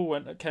time the ball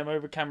came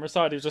over camera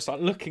side, he was just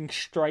like looking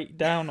straight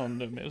down on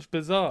them. It was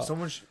bizarre.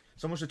 Someone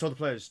should have told the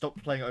players, stop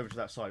playing it over to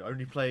that side.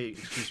 Only play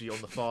exclusively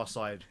on the far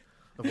side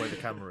of where the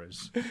camera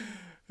is.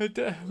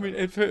 I mean,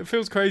 it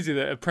feels crazy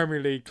that a Premier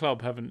League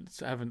club haven't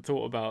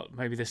thought about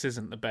maybe this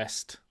isn't the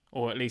best,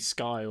 or at least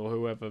Sky or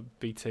whoever,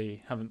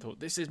 BT, haven't thought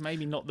this is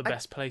maybe not the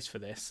best place for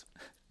this.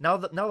 Now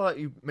that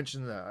you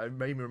mentioned that, it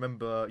made me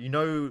remember. You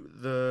know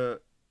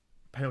the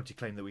penalty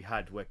claim that we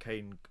had where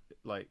Kane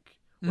went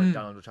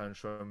down under challenge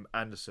from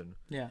Anderson.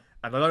 Yeah,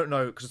 and I don't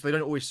know because they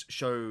don't always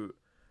show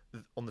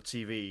on the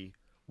TV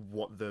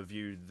what the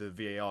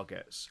VAR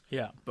gets.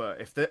 Yeah, but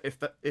if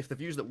the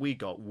views that we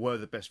got were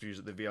the best views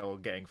that the VAR were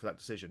getting for that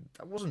decision,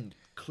 that wasn't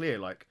clear.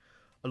 Like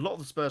a lot of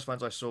the Spurs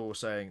fans I saw were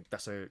saying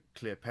that's a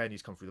clear pen.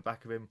 He's come through the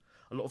back of him.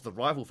 A lot of the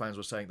rival fans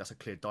were saying that's a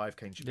clear dive.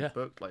 Kane should be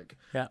booked.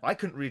 I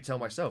couldn't really tell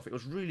myself. It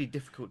was really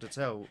difficult to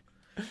tell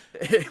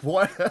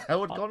what the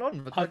hell had gone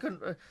on. I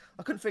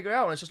couldn't figure it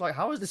out. And it's just like,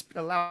 how has this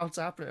been allowed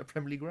to happen at a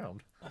Premier League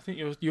ground? I think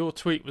your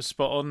tweet was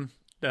spot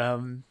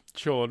on,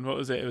 Sean. What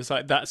was it? It was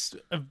like that's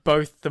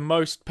both the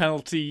most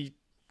penalty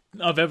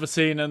I've ever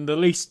seen and the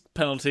least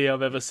penalty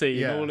I've ever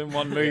seen, all in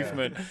one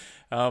movement.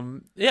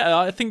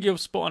 I think you're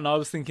spot on. I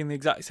was thinking the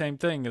exact same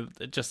thing.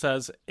 It just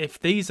says if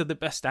these are the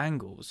best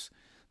angles,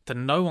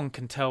 then no one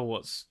can tell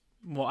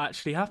what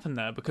actually happened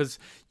there, because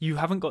you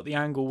haven't got the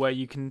angle where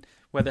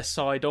they're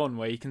side on,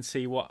 where you can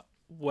see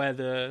where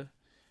the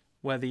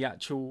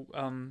actual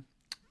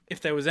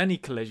if there was any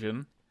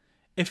collision,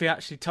 if he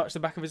actually touched the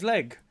back of his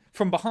leg.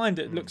 From behind,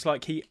 it looks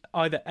like he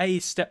either A,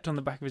 stepped on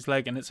the back of his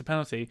leg and it's a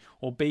penalty,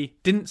 or B,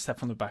 didn't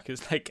step on the back of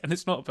his leg and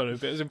it's not a penalty.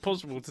 But it's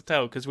impossible to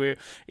tell because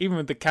even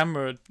with the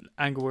camera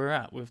angle we're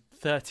at, we're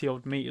 30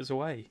 odd metres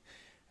away.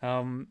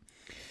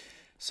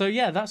 So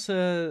yeah, that's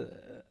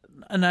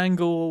an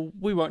angle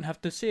we won't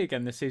have to see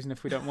again this season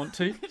if we don't want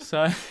to.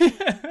 So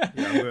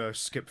we'll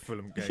skip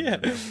Fulham games. Yeah.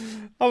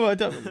 I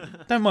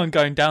don't mind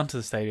going down to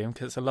the stadium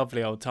because it's a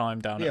lovely old time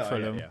down at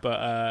Fulham. Yeah.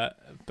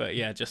 But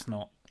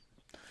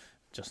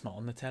just not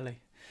on the telly.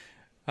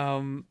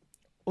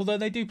 Although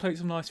they do play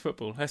some nice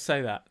football. Let's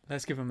say that.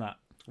 Let's give them that.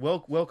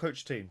 Well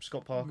coached team.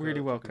 Scott Parker.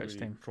 Really well coached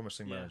team.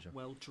 Promising manager.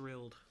 Well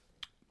drilled.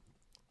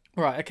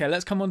 Right. Okay.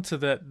 Let's come on to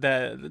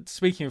the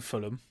speaking of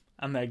Fulham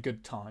and their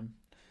good time.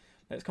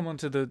 Let's come on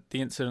to the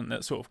incident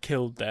that sort of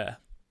killed their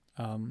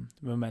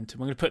momentum.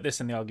 We're going to put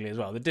this in the ugly as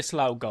well. The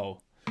disallowed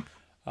goal.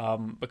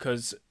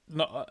 Because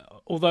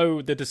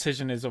although the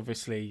decision is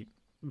obviously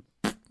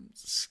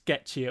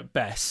sketchy at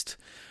best,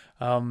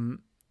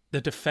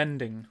 the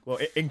defending... Well,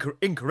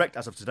 incorrect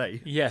as of today.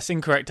 Yes,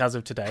 incorrect as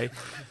of today.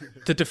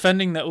 The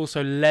defending that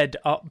also led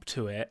up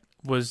to it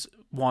was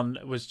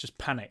just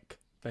panic,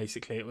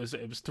 basically. It was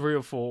 3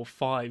 or 4,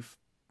 5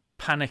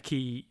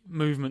 panicky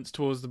movements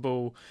towards the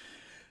ball.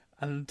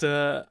 And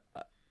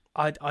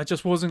I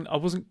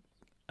wasn't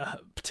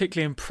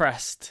particularly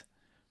impressed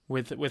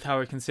with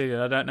how he conceded.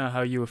 I don't know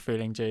how you were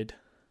feeling, Jude.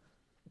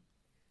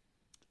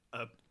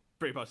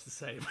 Pretty much the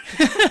same.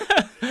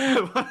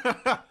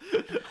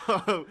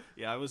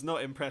 I was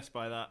not impressed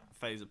by that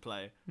phase of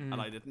play, and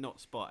I did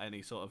not spot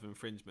any sort of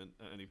infringement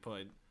at any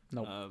point.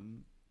 Nope.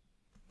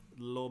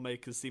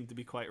 Lawmakers seem to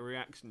be quite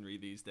reactionary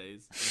these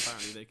days.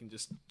 Apparently they can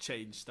just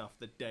change stuff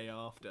the day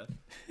after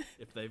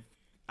if they've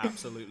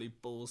absolutely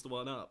ballsed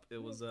one up.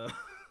 It was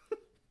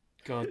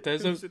God,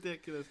 it was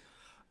ridiculous.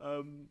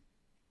 I mean,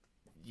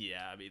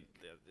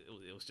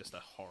 it was just a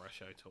horror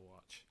show to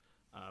watch.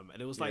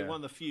 And it was like one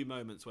of the few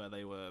moments where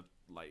they were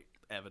like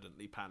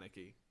evidently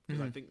panicky,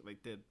 because I think they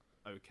did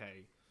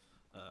okay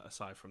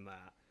aside from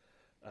that.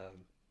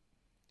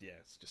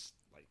 It's just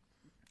like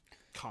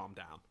calm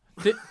down.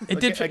 It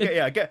did.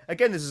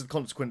 Again, this is the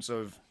consequence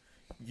of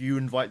you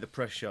invite the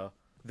pressure,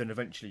 then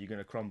eventually you're going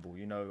to crumble.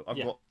 You know, I've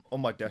got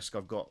on my desk,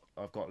 I've got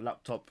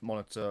laptop,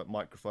 monitor,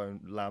 microphone,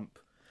 lamp.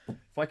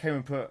 If I came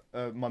and put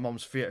my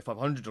mum's Fiat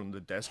 500 on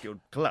the desk, it would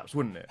collapse,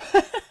 wouldn't it?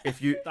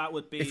 That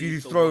would be if you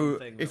the throw one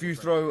thing that if you would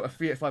throw a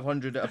Fiat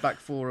 500 at a back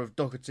four of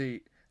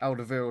Doherty,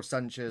 Alderweireld,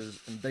 Sanchez,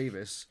 and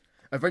Davis,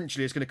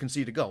 eventually it's going to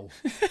concede a goal.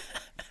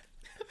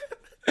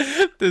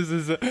 This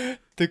is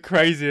the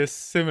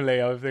craziest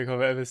simile I think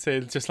I've ever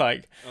seen. Just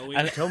like,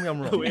 tell me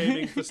I'm wrong. Are we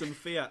aiming for some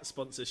Fiat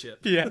sponsorship?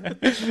 yeah,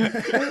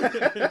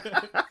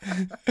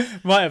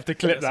 might have to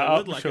clip that I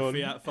up, would like Sean. a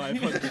Fiat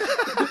 500.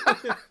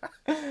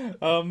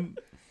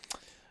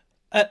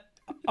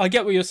 I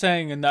get what you're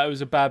saying, and that it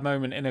was a bad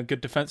moment in a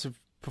good defensive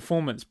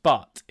performance.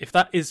 But if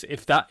that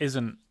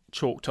isn't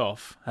chalked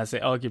off, as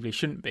it arguably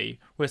shouldn't be,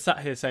 we're sat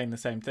here saying the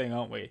same thing,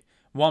 aren't we?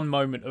 One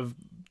moment of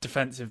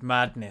defensive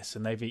madness,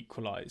 and they've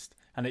equalised,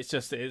 and it's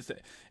just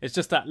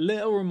that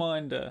little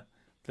reminder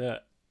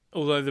that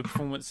although the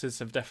performances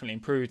have definitely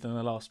improved in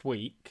the last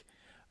week,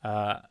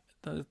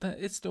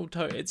 it's still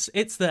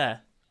it's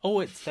there.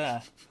 Oh, it's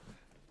there.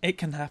 It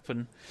can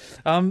happen.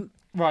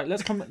 Right,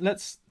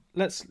 let's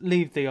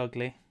leave the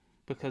ugly,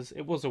 because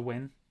it was a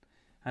win,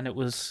 and it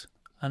was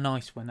a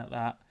nice win at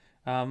that.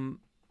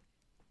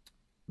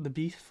 The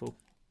beautiful.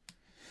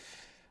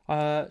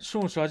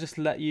 Sean, should I just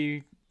let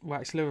you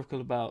wax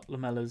lyrical about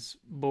Lamella's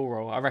ball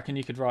roll? I reckon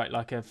you could write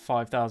like a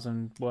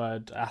 5,000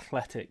 word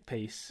athletic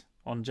piece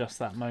on just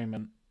that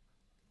moment.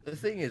 The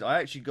thing is,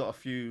 I actually got a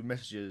few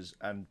messages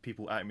and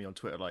people at me on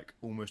Twitter like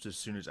almost as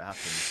soon as it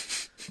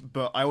happened.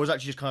 But I was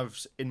actually just kind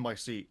of in my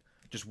seat,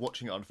 just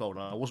watching it unfold,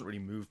 and I wasn't really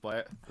moved by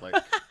it. Like,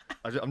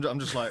 I'm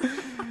just like,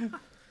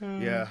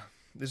 yeah,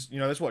 this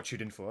is what I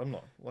tuned in for. I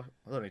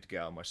don't need to get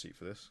out of my seat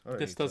for this.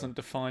 This doesn't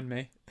define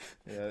me.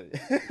 Yeah.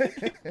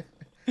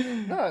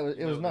 No,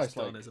 it was nice.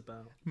 Like, is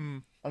about.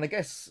 And I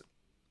guess,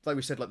 like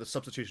we said, like the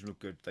substitutions were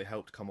good. They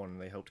helped come on and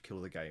they helped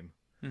kill the game.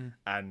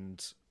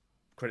 And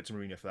credit to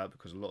Mourinho for that,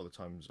 because a lot of the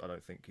times I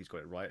don't think he's got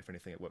it right. If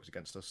anything, it works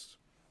against us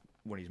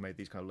when he's made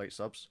these kind of late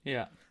subs.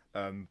 Yeah.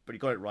 But he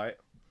got it right,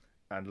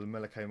 and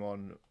Lamela came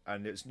on,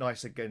 and it's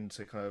nice again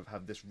to kind of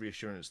have this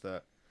reassurance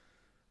that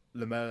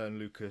Lamela and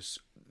Lucas,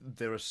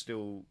 there are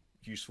still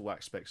useful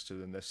aspects to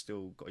them. They're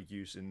still got a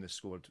use in this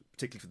squad,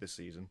 particularly for this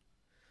season.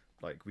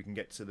 Like we can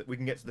get to the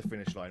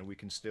finish line, and we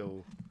can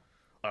still.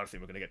 I don't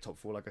think we're going to get top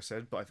four, like I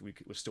said, but I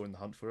think we're still in the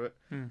hunt for it.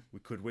 We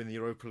could win the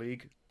Europa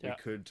League. Yeah. We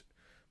could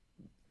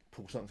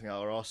pull something out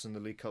of our arse in the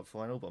League Cup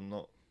final, but I'm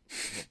not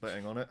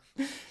betting on it.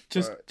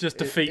 Just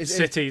defeat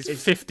City's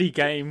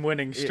 50-game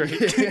winning streak.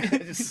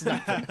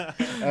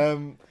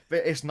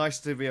 But it's nice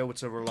to be able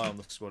to rely on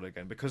the squad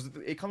again, because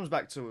it comes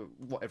back to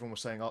what everyone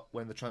was saying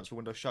when the transfer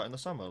window shut in the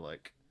summer.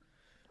 Like,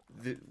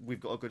 we've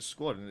got a good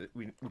squad, and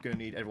we're going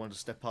to need everyone to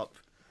step up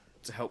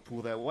to help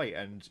pull their weight.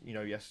 And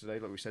yesterday,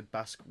 like we said,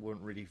 Basque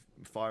weren't really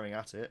firing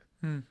at it,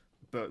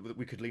 but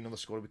we could lean on the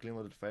squad, we could lean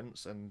on the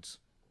defence, and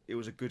it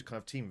was a good kind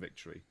of team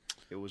victory.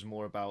 It was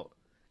more about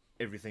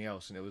everything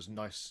else, and it was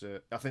nice. I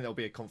think there'll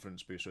be a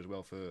confidence booster as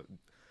well for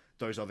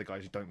those other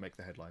guys who don't make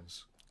the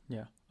headlines.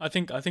 Yeah, I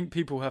think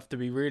people have to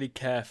be really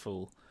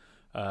careful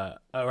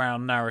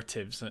around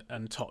narratives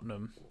and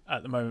Tottenham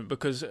at the moment,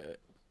 because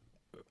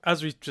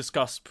as we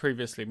discussed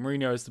previously,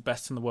 Mourinho is the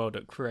best in the world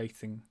at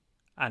creating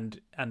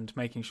and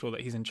making sure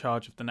that he's in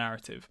charge of the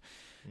narrative.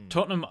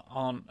 Tottenham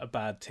aren't a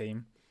bad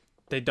team.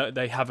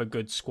 They have a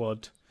good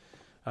squad.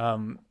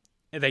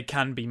 They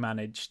can be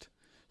managed.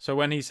 So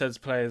when he says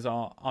players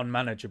are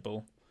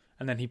unmanageable,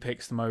 and then he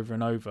picks them over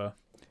and over,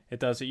 it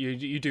does.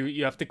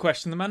 You have to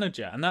question the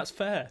manager, and that's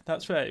fair.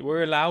 That's fair.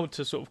 We're allowed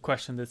to sort of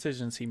question the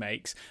decisions he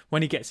makes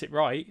when he gets it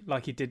right,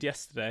 like he did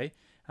yesterday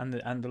and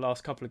the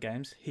last couple of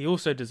games. He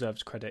also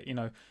deserves credit.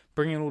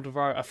 Bringing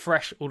a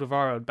fresh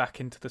Alderweireld back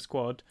into the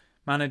squad,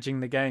 managing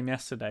the game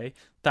yesterday,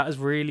 that's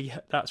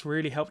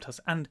really helped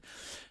us. And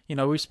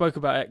we spoke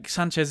about it.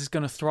 Sanchez is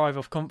going to thrive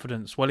off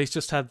confidence. Well, he's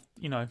just had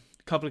a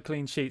couple of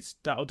clean sheets.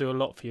 That'll do a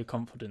lot for your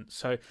confidence.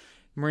 So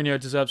Mourinho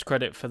deserves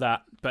credit for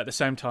that, but at the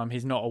same time,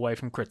 he's not away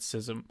from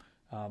criticism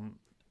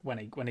when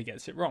he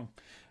gets it wrong.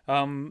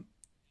 To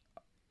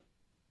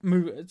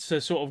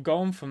sort of go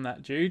on from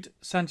that, Jude,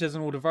 Sanchez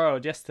and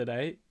Alderweireld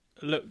yesterday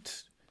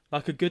looked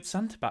like a good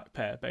centre back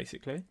pair,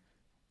 basically.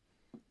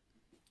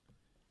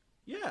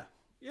 Yeah,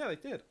 they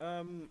did.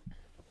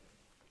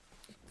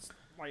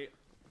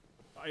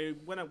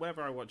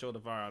 Whenever I watch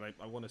Alderweireld,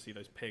 I want to see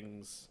those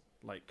pings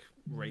like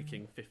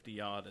raking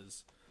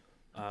 50-yarders.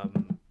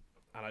 And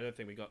I don't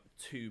think we got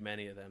too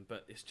many of them,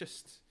 but it's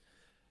just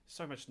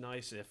so much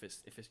nicer if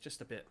it's just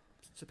a bit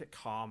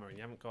calmer, and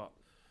you haven't got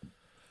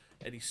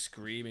any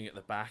screaming at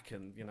the back.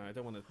 And I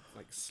don't want to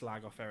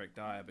slag off Eric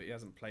Dyer, but he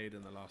hasn't played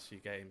in the last few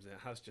games, and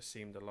it has just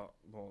seemed a lot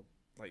more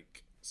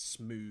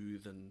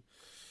smooth and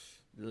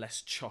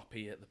less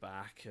choppy at the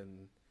back,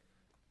 and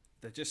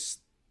they're just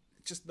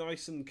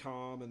nice and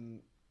calm and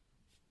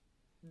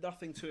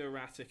nothing too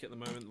erratic at the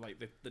moment.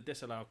 The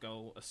disallowed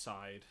goal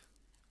aside.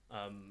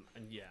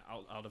 And yeah,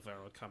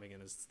 Alderweireld coming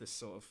in as this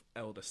sort of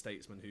elder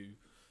statesman who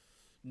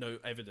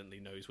evidently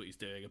knows what he's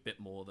doing a bit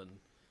more than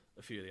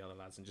a few of the other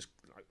lads, and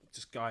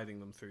just guiding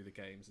them through the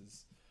games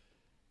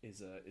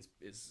is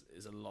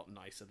a lot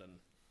nicer than,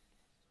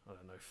 I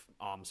don't know,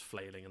 arms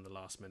flailing in the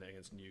last minute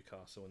against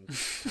Newcastle and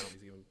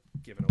penalties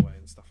given away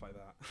and stuff like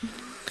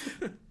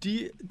that.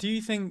 Do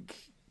you think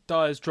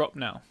Dyer's dropped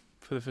now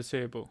for the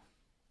foreseeable?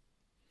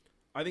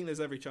 I think there's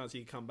every chance he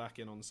can come back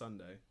in on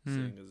Sunday,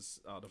 seeing as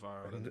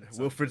Alderweireld and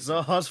Wilfred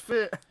Zaha's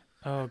fit.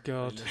 Oh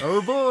God!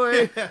 Oh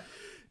boy!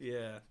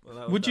 Yeah.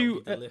 Well, Would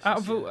you,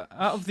 out yeah.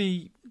 of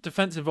the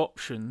defensive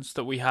options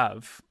that we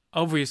have,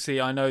 obviously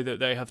I know that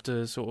they have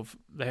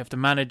to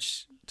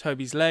manage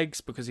Toby's legs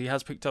because he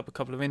has picked up a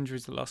couple of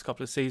injuries the last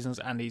couple of seasons,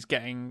 and he's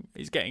getting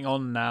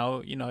on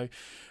now,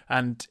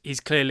 and he's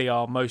clearly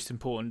our most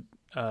important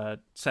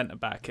centre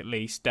back, at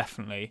least,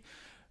 definitely.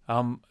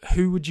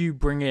 Who would you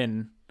bring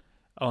in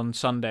on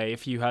Sunday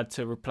if you had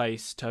to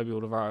replace Toby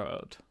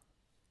Alderweireld?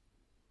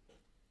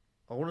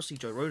 I want to see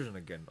Joe Rodon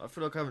again. I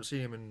feel like I haven't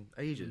seen him in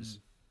ages.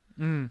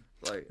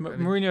 Like,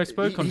 Mourinho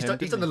spoke on him.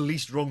 He's done the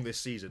least wrong this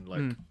season.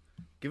 Like,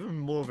 give him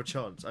more of a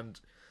chance. And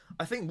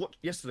I think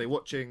yesterday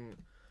watching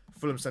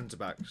Fulham centre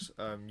backs,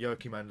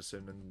 Joachim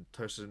Andersen and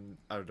Tosin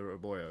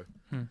Adarabioyo,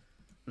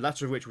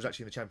 latter of which was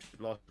actually in the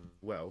Championship last as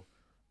well,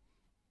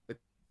 it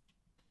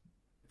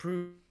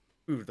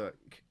proved that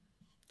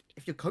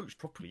if you're coached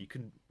properly, you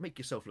can make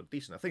yourself look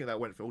decent. I think that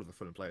went for all of the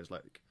Fulham players.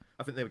 Like,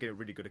 I think they were getting a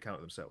really good account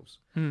of themselves,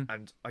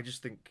 and I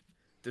just think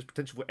there's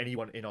potential for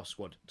anyone in our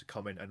squad to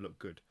come in and look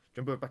good. Do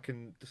you remember back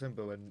in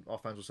December when our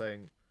fans were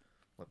saying,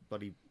 like,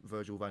 bloody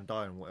Virgil van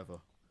Dijk and whatever?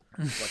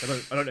 Like,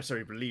 I don't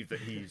necessarily believe that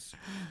he's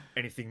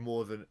anything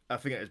more than. I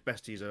think at his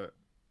best he's a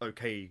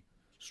okay,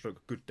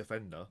 good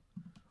defender.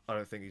 I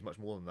don't think he's much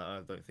more than that.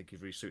 I don't think he's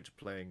really suited to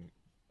playing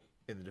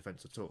in the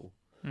defence at all.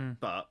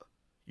 But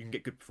you can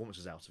get good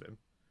performances out of him.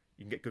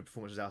 You can get good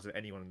performances out of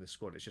anyone in this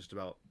squad. It's just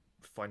about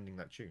finding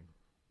that tune.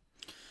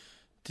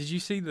 Did you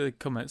see the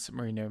comments that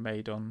Mourinho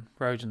made on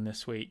Rodon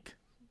this week?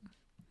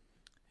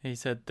 He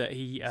said that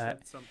he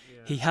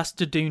has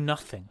to do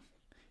nothing.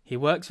 He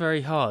works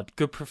very hard,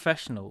 good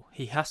professional.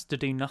 He has to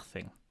do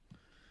nothing.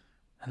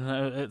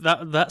 And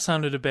that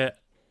sounded a bit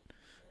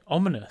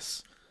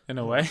ominous in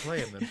a way.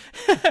 Play him then.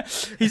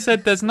 He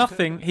said there's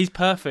nothing. He's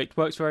perfect,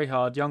 works very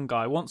hard, young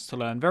guy, wants to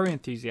learn, very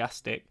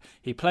enthusiastic.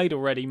 He played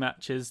already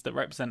matches that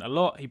represent a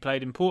lot. He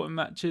played important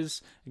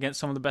matches against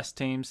some of the best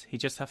teams. He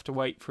just have to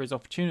wait for his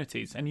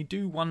opportunities. And you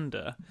do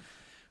wonder,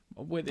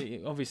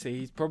 obviously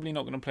he's probably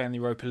not going to play in the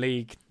Europa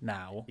League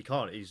now. He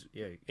can't.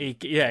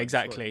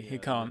 Exactly. He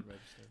can't.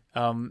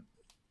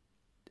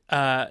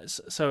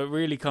 So it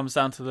really comes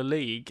down to the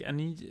league,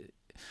 and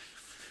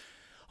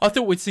I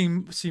thought we'd see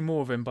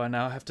more of him by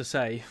now. I have to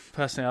say,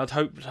 personally, I'd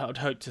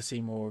hope to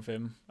see more of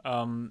him.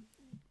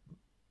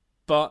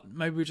 But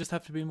maybe we just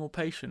have to be more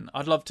patient.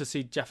 I'd love to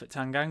see Japhet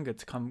Tanganga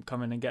to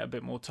come in and get a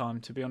bit more time.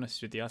 To be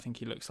honest with you, I think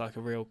he looks like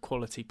a real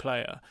quality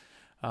player.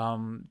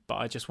 But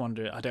I just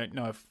wonder. I don't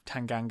know if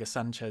Tanganga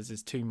Sanchez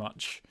is too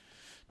much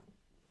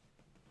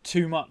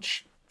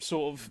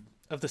sort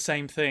of the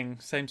same thing,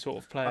 same sort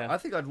of player. I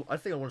think I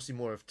want to see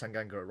more of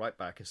Tanganga at right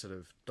back instead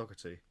of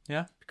Doherty.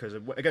 Yeah, because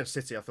against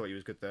City, I thought he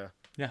was good there.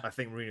 Yeah, I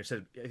think Mourinho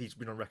said he's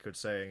been on record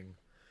saying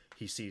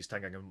he sees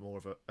Tanganga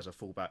more as a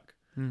fullback,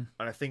 and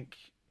I think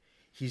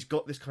he's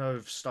got this kind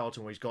of style to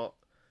him where he's got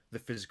the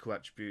physical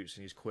attributes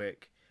and he's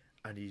quick,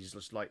 and he's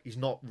just like he's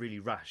not really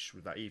rash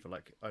with that either.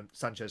 Like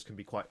Sanchez can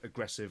be quite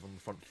aggressive on the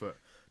front foot.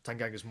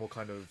 Tanganga's more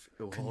kind of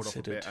he'll hold off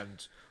a bit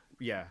and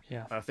yeah.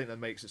 And I think that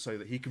makes it so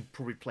that he can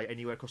probably play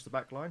anywhere across the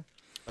back line.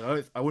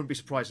 And I wouldn't be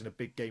surprised in a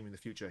big game in the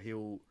future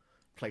he'll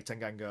play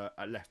Tanganga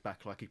at left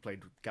back like he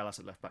played Gallas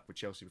at left back with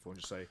Chelsea before,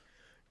 and just say,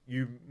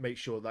 you make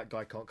sure that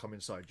guy can't come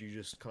inside. You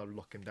just kind of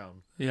lock him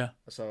down. Yeah.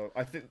 So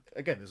I think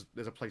again,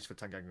 there's a place for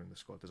Tanganga in the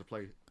squad. There's a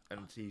place,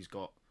 and he's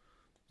got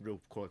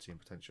real quality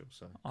and potential.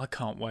 So I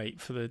can't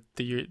wait for the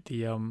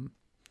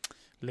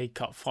League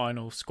Cup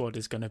final squad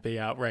is going to be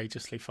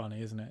outrageously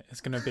funny, isn't it? It's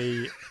going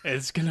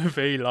to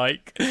be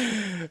like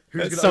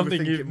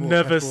something you've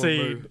never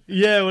seen.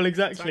 Yeah, well,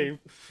 exactly.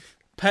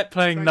 Pep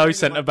playing no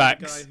centre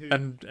backs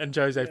and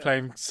Jose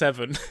playing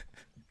 7.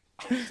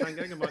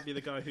 Tanganga might be the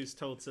guy who's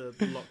told to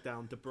lock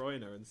down De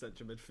Bruyne in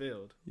central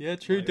midfield. Yeah,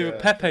 true. Do a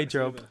Pepe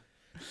job.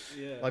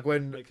 Yeah, like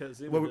when we played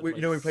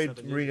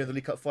Mourinho in the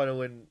League Cup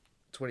final in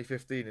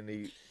 2015, and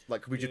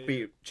we just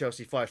beat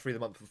Chelsea 5-3 the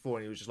month before,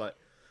 and he was just like,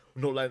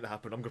 "I'm not letting that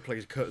happen. I'm going to play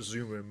Kurt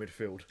Zuma in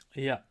midfield."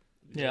 Yeah.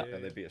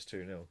 And they beat us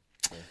 2-0.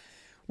 Yeah.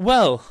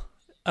 Well,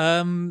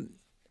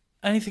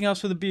 anything else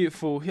for the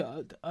beautiful?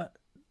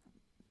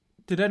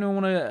 Did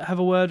anyone want to have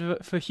a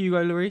word for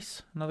Hugo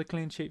Lloris? Another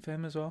clean sheet for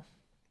him as well.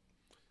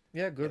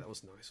 Yeah, good. Yeah, that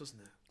was nice,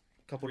 wasn't it?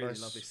 Couple really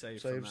nice lovely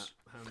saves from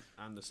that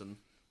Anderson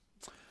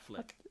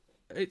flick.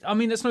 I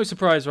mean, it's no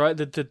surprise, right?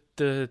 The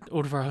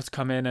Alderweireld's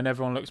come in and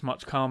everyone looks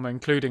much calmer,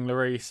 including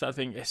Lloris. I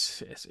think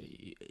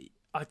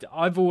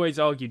I've always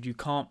argued you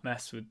can't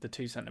mess with the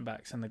 2 centre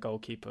backs and the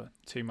goalkeeper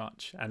too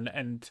much,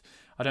 and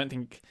I don't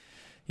think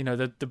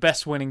the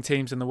best winning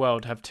teams in the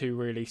world have 2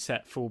 really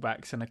set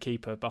fullbacks and a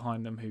keeper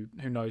behind them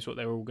who knows what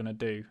they're all going to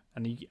do.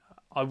 And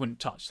I wouldn't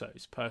touch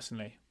those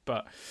personally,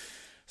 but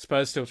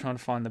Spurs still trying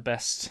to find the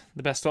best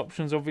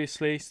options.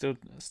 Obviously, still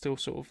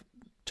sort of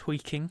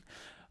tweaking.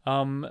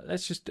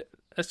 Let's just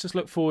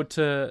look forward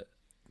to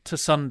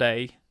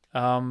Sunday.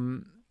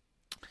 Sean,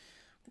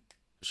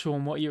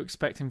 what are you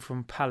expecting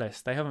from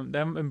Palace? They haven't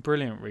been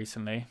brilliant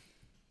recently.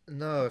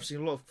 No, I've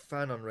seen a lot of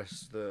fan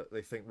unrest that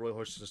they think Roy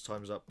Hodgson's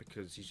time's up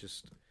because he's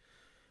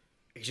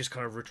just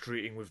kind of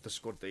retreating with the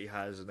squad that he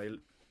has, and they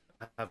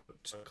have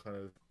some kind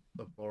of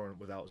abhorrent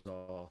without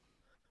Zaha.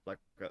 Like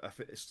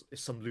it's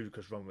some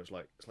ludicrous run, which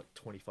it's like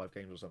 25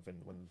 games or something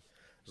when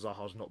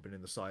Zaha's not been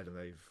in the side and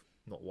they've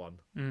not won.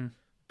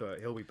 But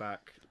he'll be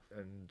back,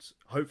 and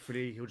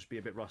hopefully he'll just be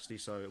a bit rusty,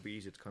 so it'll be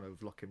easier to kind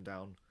of lock him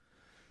down.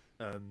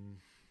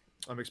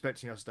 I'm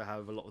expecting us to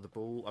have a lot of the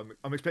ball.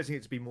 I'm expecting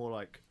it to be more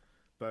like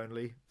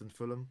Burnley than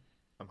Fulham.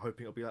 I'm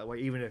hoping it'll be that way,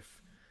 even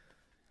if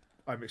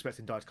I'm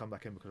expecting Dyer to come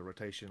back in because of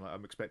rotation. Like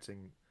I'm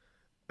expecting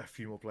a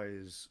few more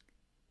players.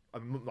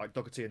 I'm like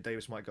Doherty and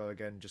Davis might go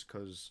again just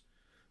because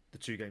the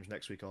 2 games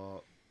next week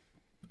are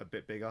a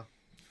bit bigger.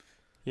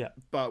 Yeah,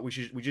 but we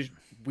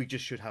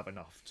just should have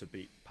enough to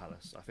beat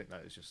Palace. I think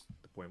that is just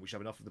the point. We should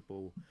have enough of the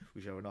ball.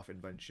 We should have enough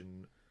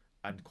invention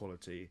and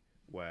quality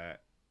where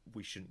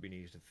we shouldn't be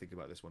needing to think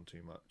about this one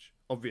too much.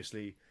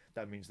 Obviously,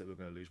 that means that we're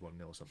going to lose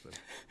 1-0 or something.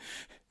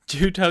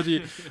 Jude,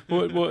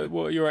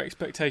 what are your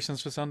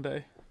expectations for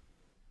Sunday?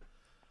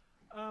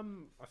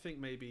 I think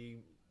maybe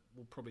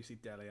we'll probably see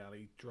Dele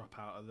Alli drop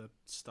out of the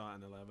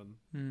starting 11.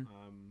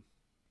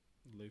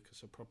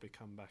 Lucas will probably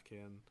come back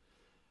in.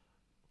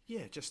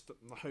 Yeah, just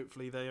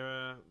hopefully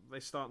they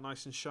start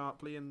nice and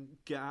sharply and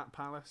get at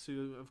Palace,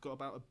 who have got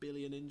about 1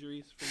 billion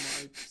injuries from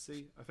what I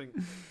see. I think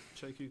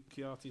Choku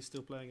Kiati is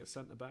still playing at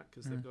centre back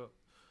because they've got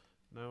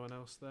no one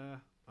else there.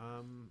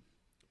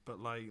 But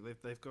like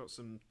they've got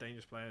some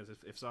dangerous players.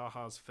 If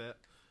Zaha's fit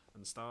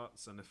and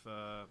starts, and if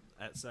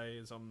Eze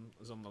is on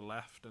the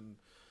left, and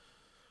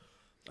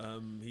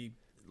he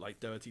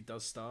like Doherty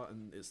does start,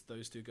 and it's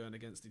those two going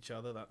against each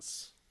other,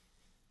 that's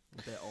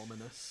a bit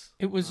ominous.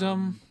 It was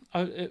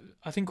I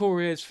think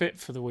Aurier's fit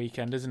for the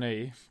weekend, isn't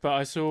he? But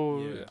I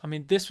saw. Yeah. I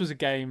mean, this was a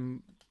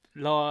game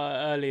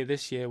earlier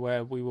this year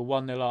where we were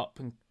 1-0 up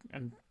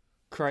and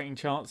creating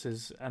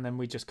chances, and then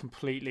we just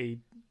completely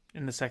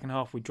in the second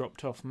half we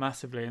dropped off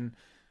massively, and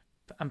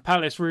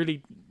Palace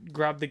really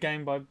grabbed the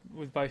game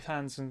with both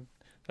hands, and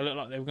they looked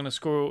like they were going to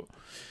score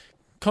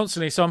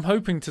constantly. So I'm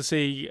hoping to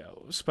see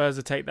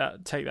Spurs take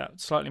that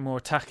slightly more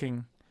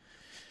attacking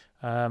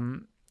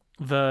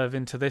verve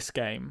into this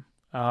game.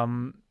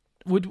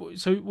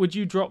 Would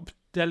you drop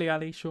Dele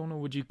Alli, Sean, or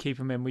would you keep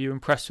him in? Were you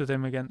impressed with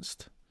him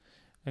against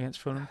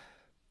Fulham?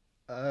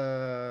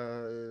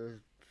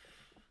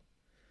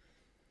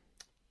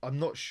 I'm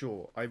not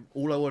sure.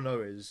 All I want to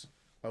know is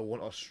I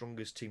want our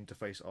strongest team to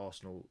face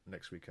Arsenal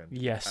next weekend.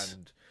 Yes.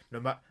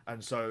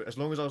 And so as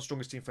long as our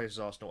strongest team faces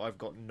Arsenal, I've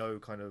got no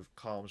kind of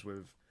qualms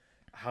with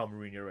how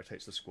Mourinho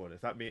rotates the squad.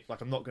 If that means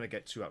I'm not going to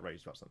get too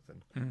outraged about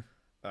something.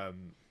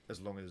 As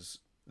long as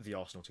the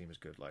Arsenal team is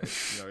good. Like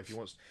if he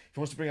wants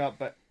to bring out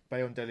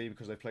Bayon Dele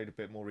because they played a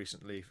bit more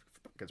recently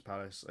against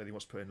Palace, and he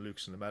wants to put in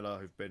Lucas and Lamela,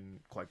 who've been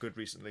quite good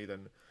recently,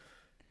 then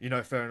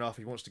fair enough.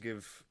 He wants to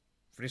give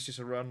Vinicius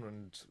a run,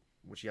 and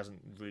which he hasn't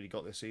really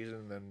got this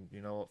season, then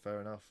you know what, fair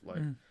enough.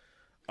 Like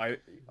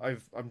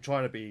I'm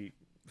trying to be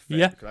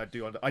fair because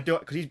I do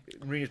because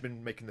Mourinho's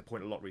been making the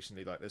point a lot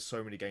recently. Like there's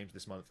so many games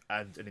this month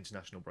and an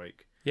international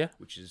break,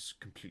 which is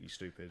completely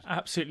stupid,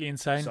 absolutely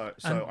insane. So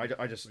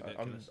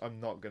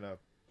I'm not gonna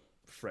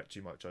fret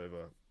too much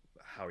over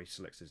how he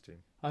selects his team.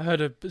 I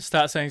heard a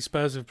stat saying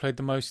Spurs have played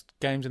the most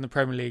games in the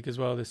Premier League as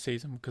well this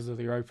season because of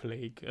the Europa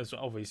League, as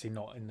obviously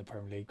not in the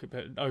Premier League,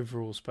 but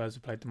overall Spurs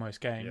have played the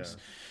most games.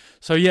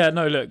 So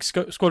look,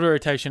 squad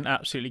rotation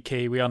absolutely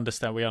key. We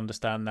understand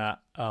that.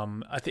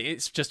 I think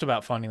it's just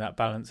about finding that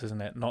balance,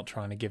 isn't it? Not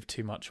trying to give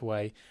too much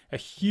away. A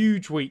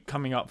huge week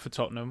coming up for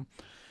Tottenham.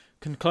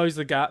 Can close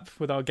the gap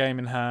with our game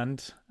in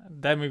hand.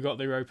 Then we've got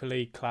the Europa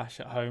League clash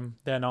at home.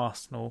 Then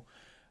Arsenal.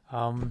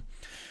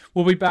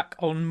 We'll be back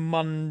on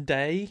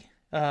Monday,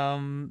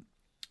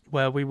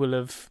 where we will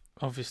have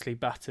obviously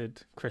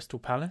battered Crystal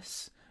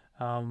Palace.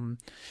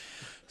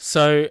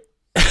 So,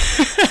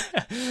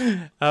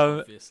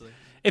 obviously,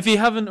 if you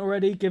haven't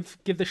already, give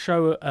the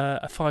show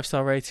a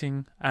 5-star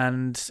rating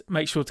and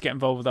make sure to get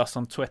involved with us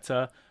on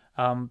Twitter.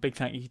 Big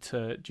thank you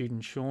to Jude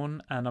and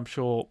Sean, and I'm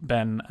sure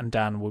Ben and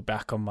Dan will be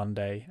back on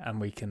Monday,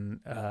 and we can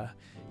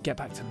get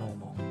back to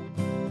normal.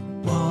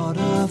 What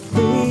a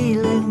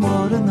feeling,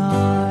 what a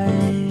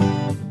night.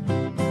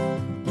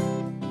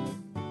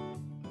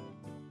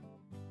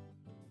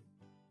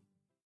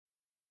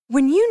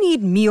 When you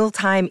need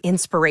mealtime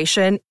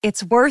inspiration,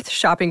 it's worth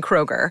shopping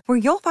Kroger, where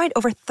you'll find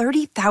over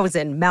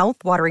 30,000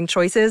 mouth-watering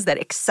choices that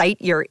excite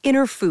your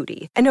inner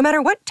foodie. And no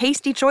matter what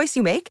tasty choice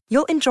you make,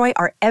 you'll enjoy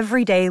our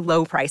everyday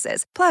low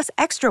prices, plus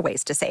extra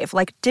ways to save,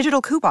 like digital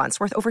coupons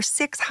worth over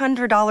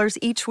 $600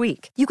 each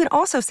week. You can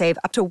also save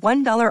up to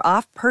 $1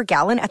 off per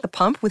gallon at the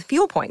pump with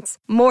fuel points.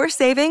 More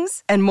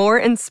savings and more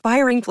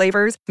inspiring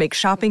flavors make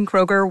shopping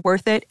Kroger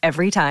worth it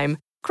every time.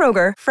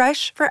 Kroger,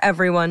 fresh for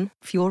everyone.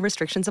 Fuel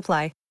restrictions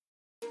apply.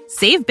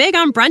 Save big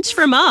on brunch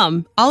for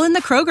mom, all in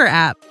the Kroger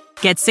app.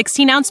 Get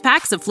 16-ounce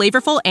packs of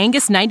flavorful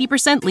Angus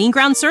 90% lean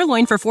ground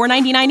sirloin for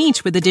 $4.99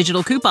 each with a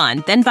digital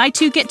coupon. Then buy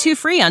 2, get 2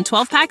 free on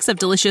 12 packs of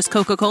delicious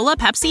Coca-Cola,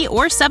 Pepsi,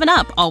 or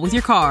 7-Up, all with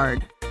your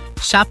card.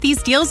 Shop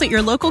these deals at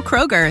your local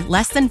Kroger,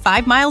 less than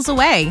 5 miles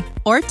away.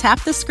 Or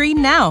tap the screen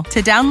now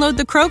to download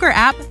the Kroger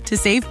app to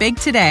save big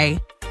today.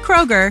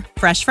 Kroger,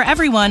 fresh for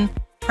everyone.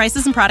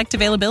 Prices and product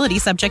availability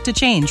subject to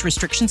change.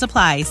 Restrictions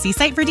apply. See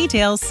site for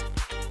details.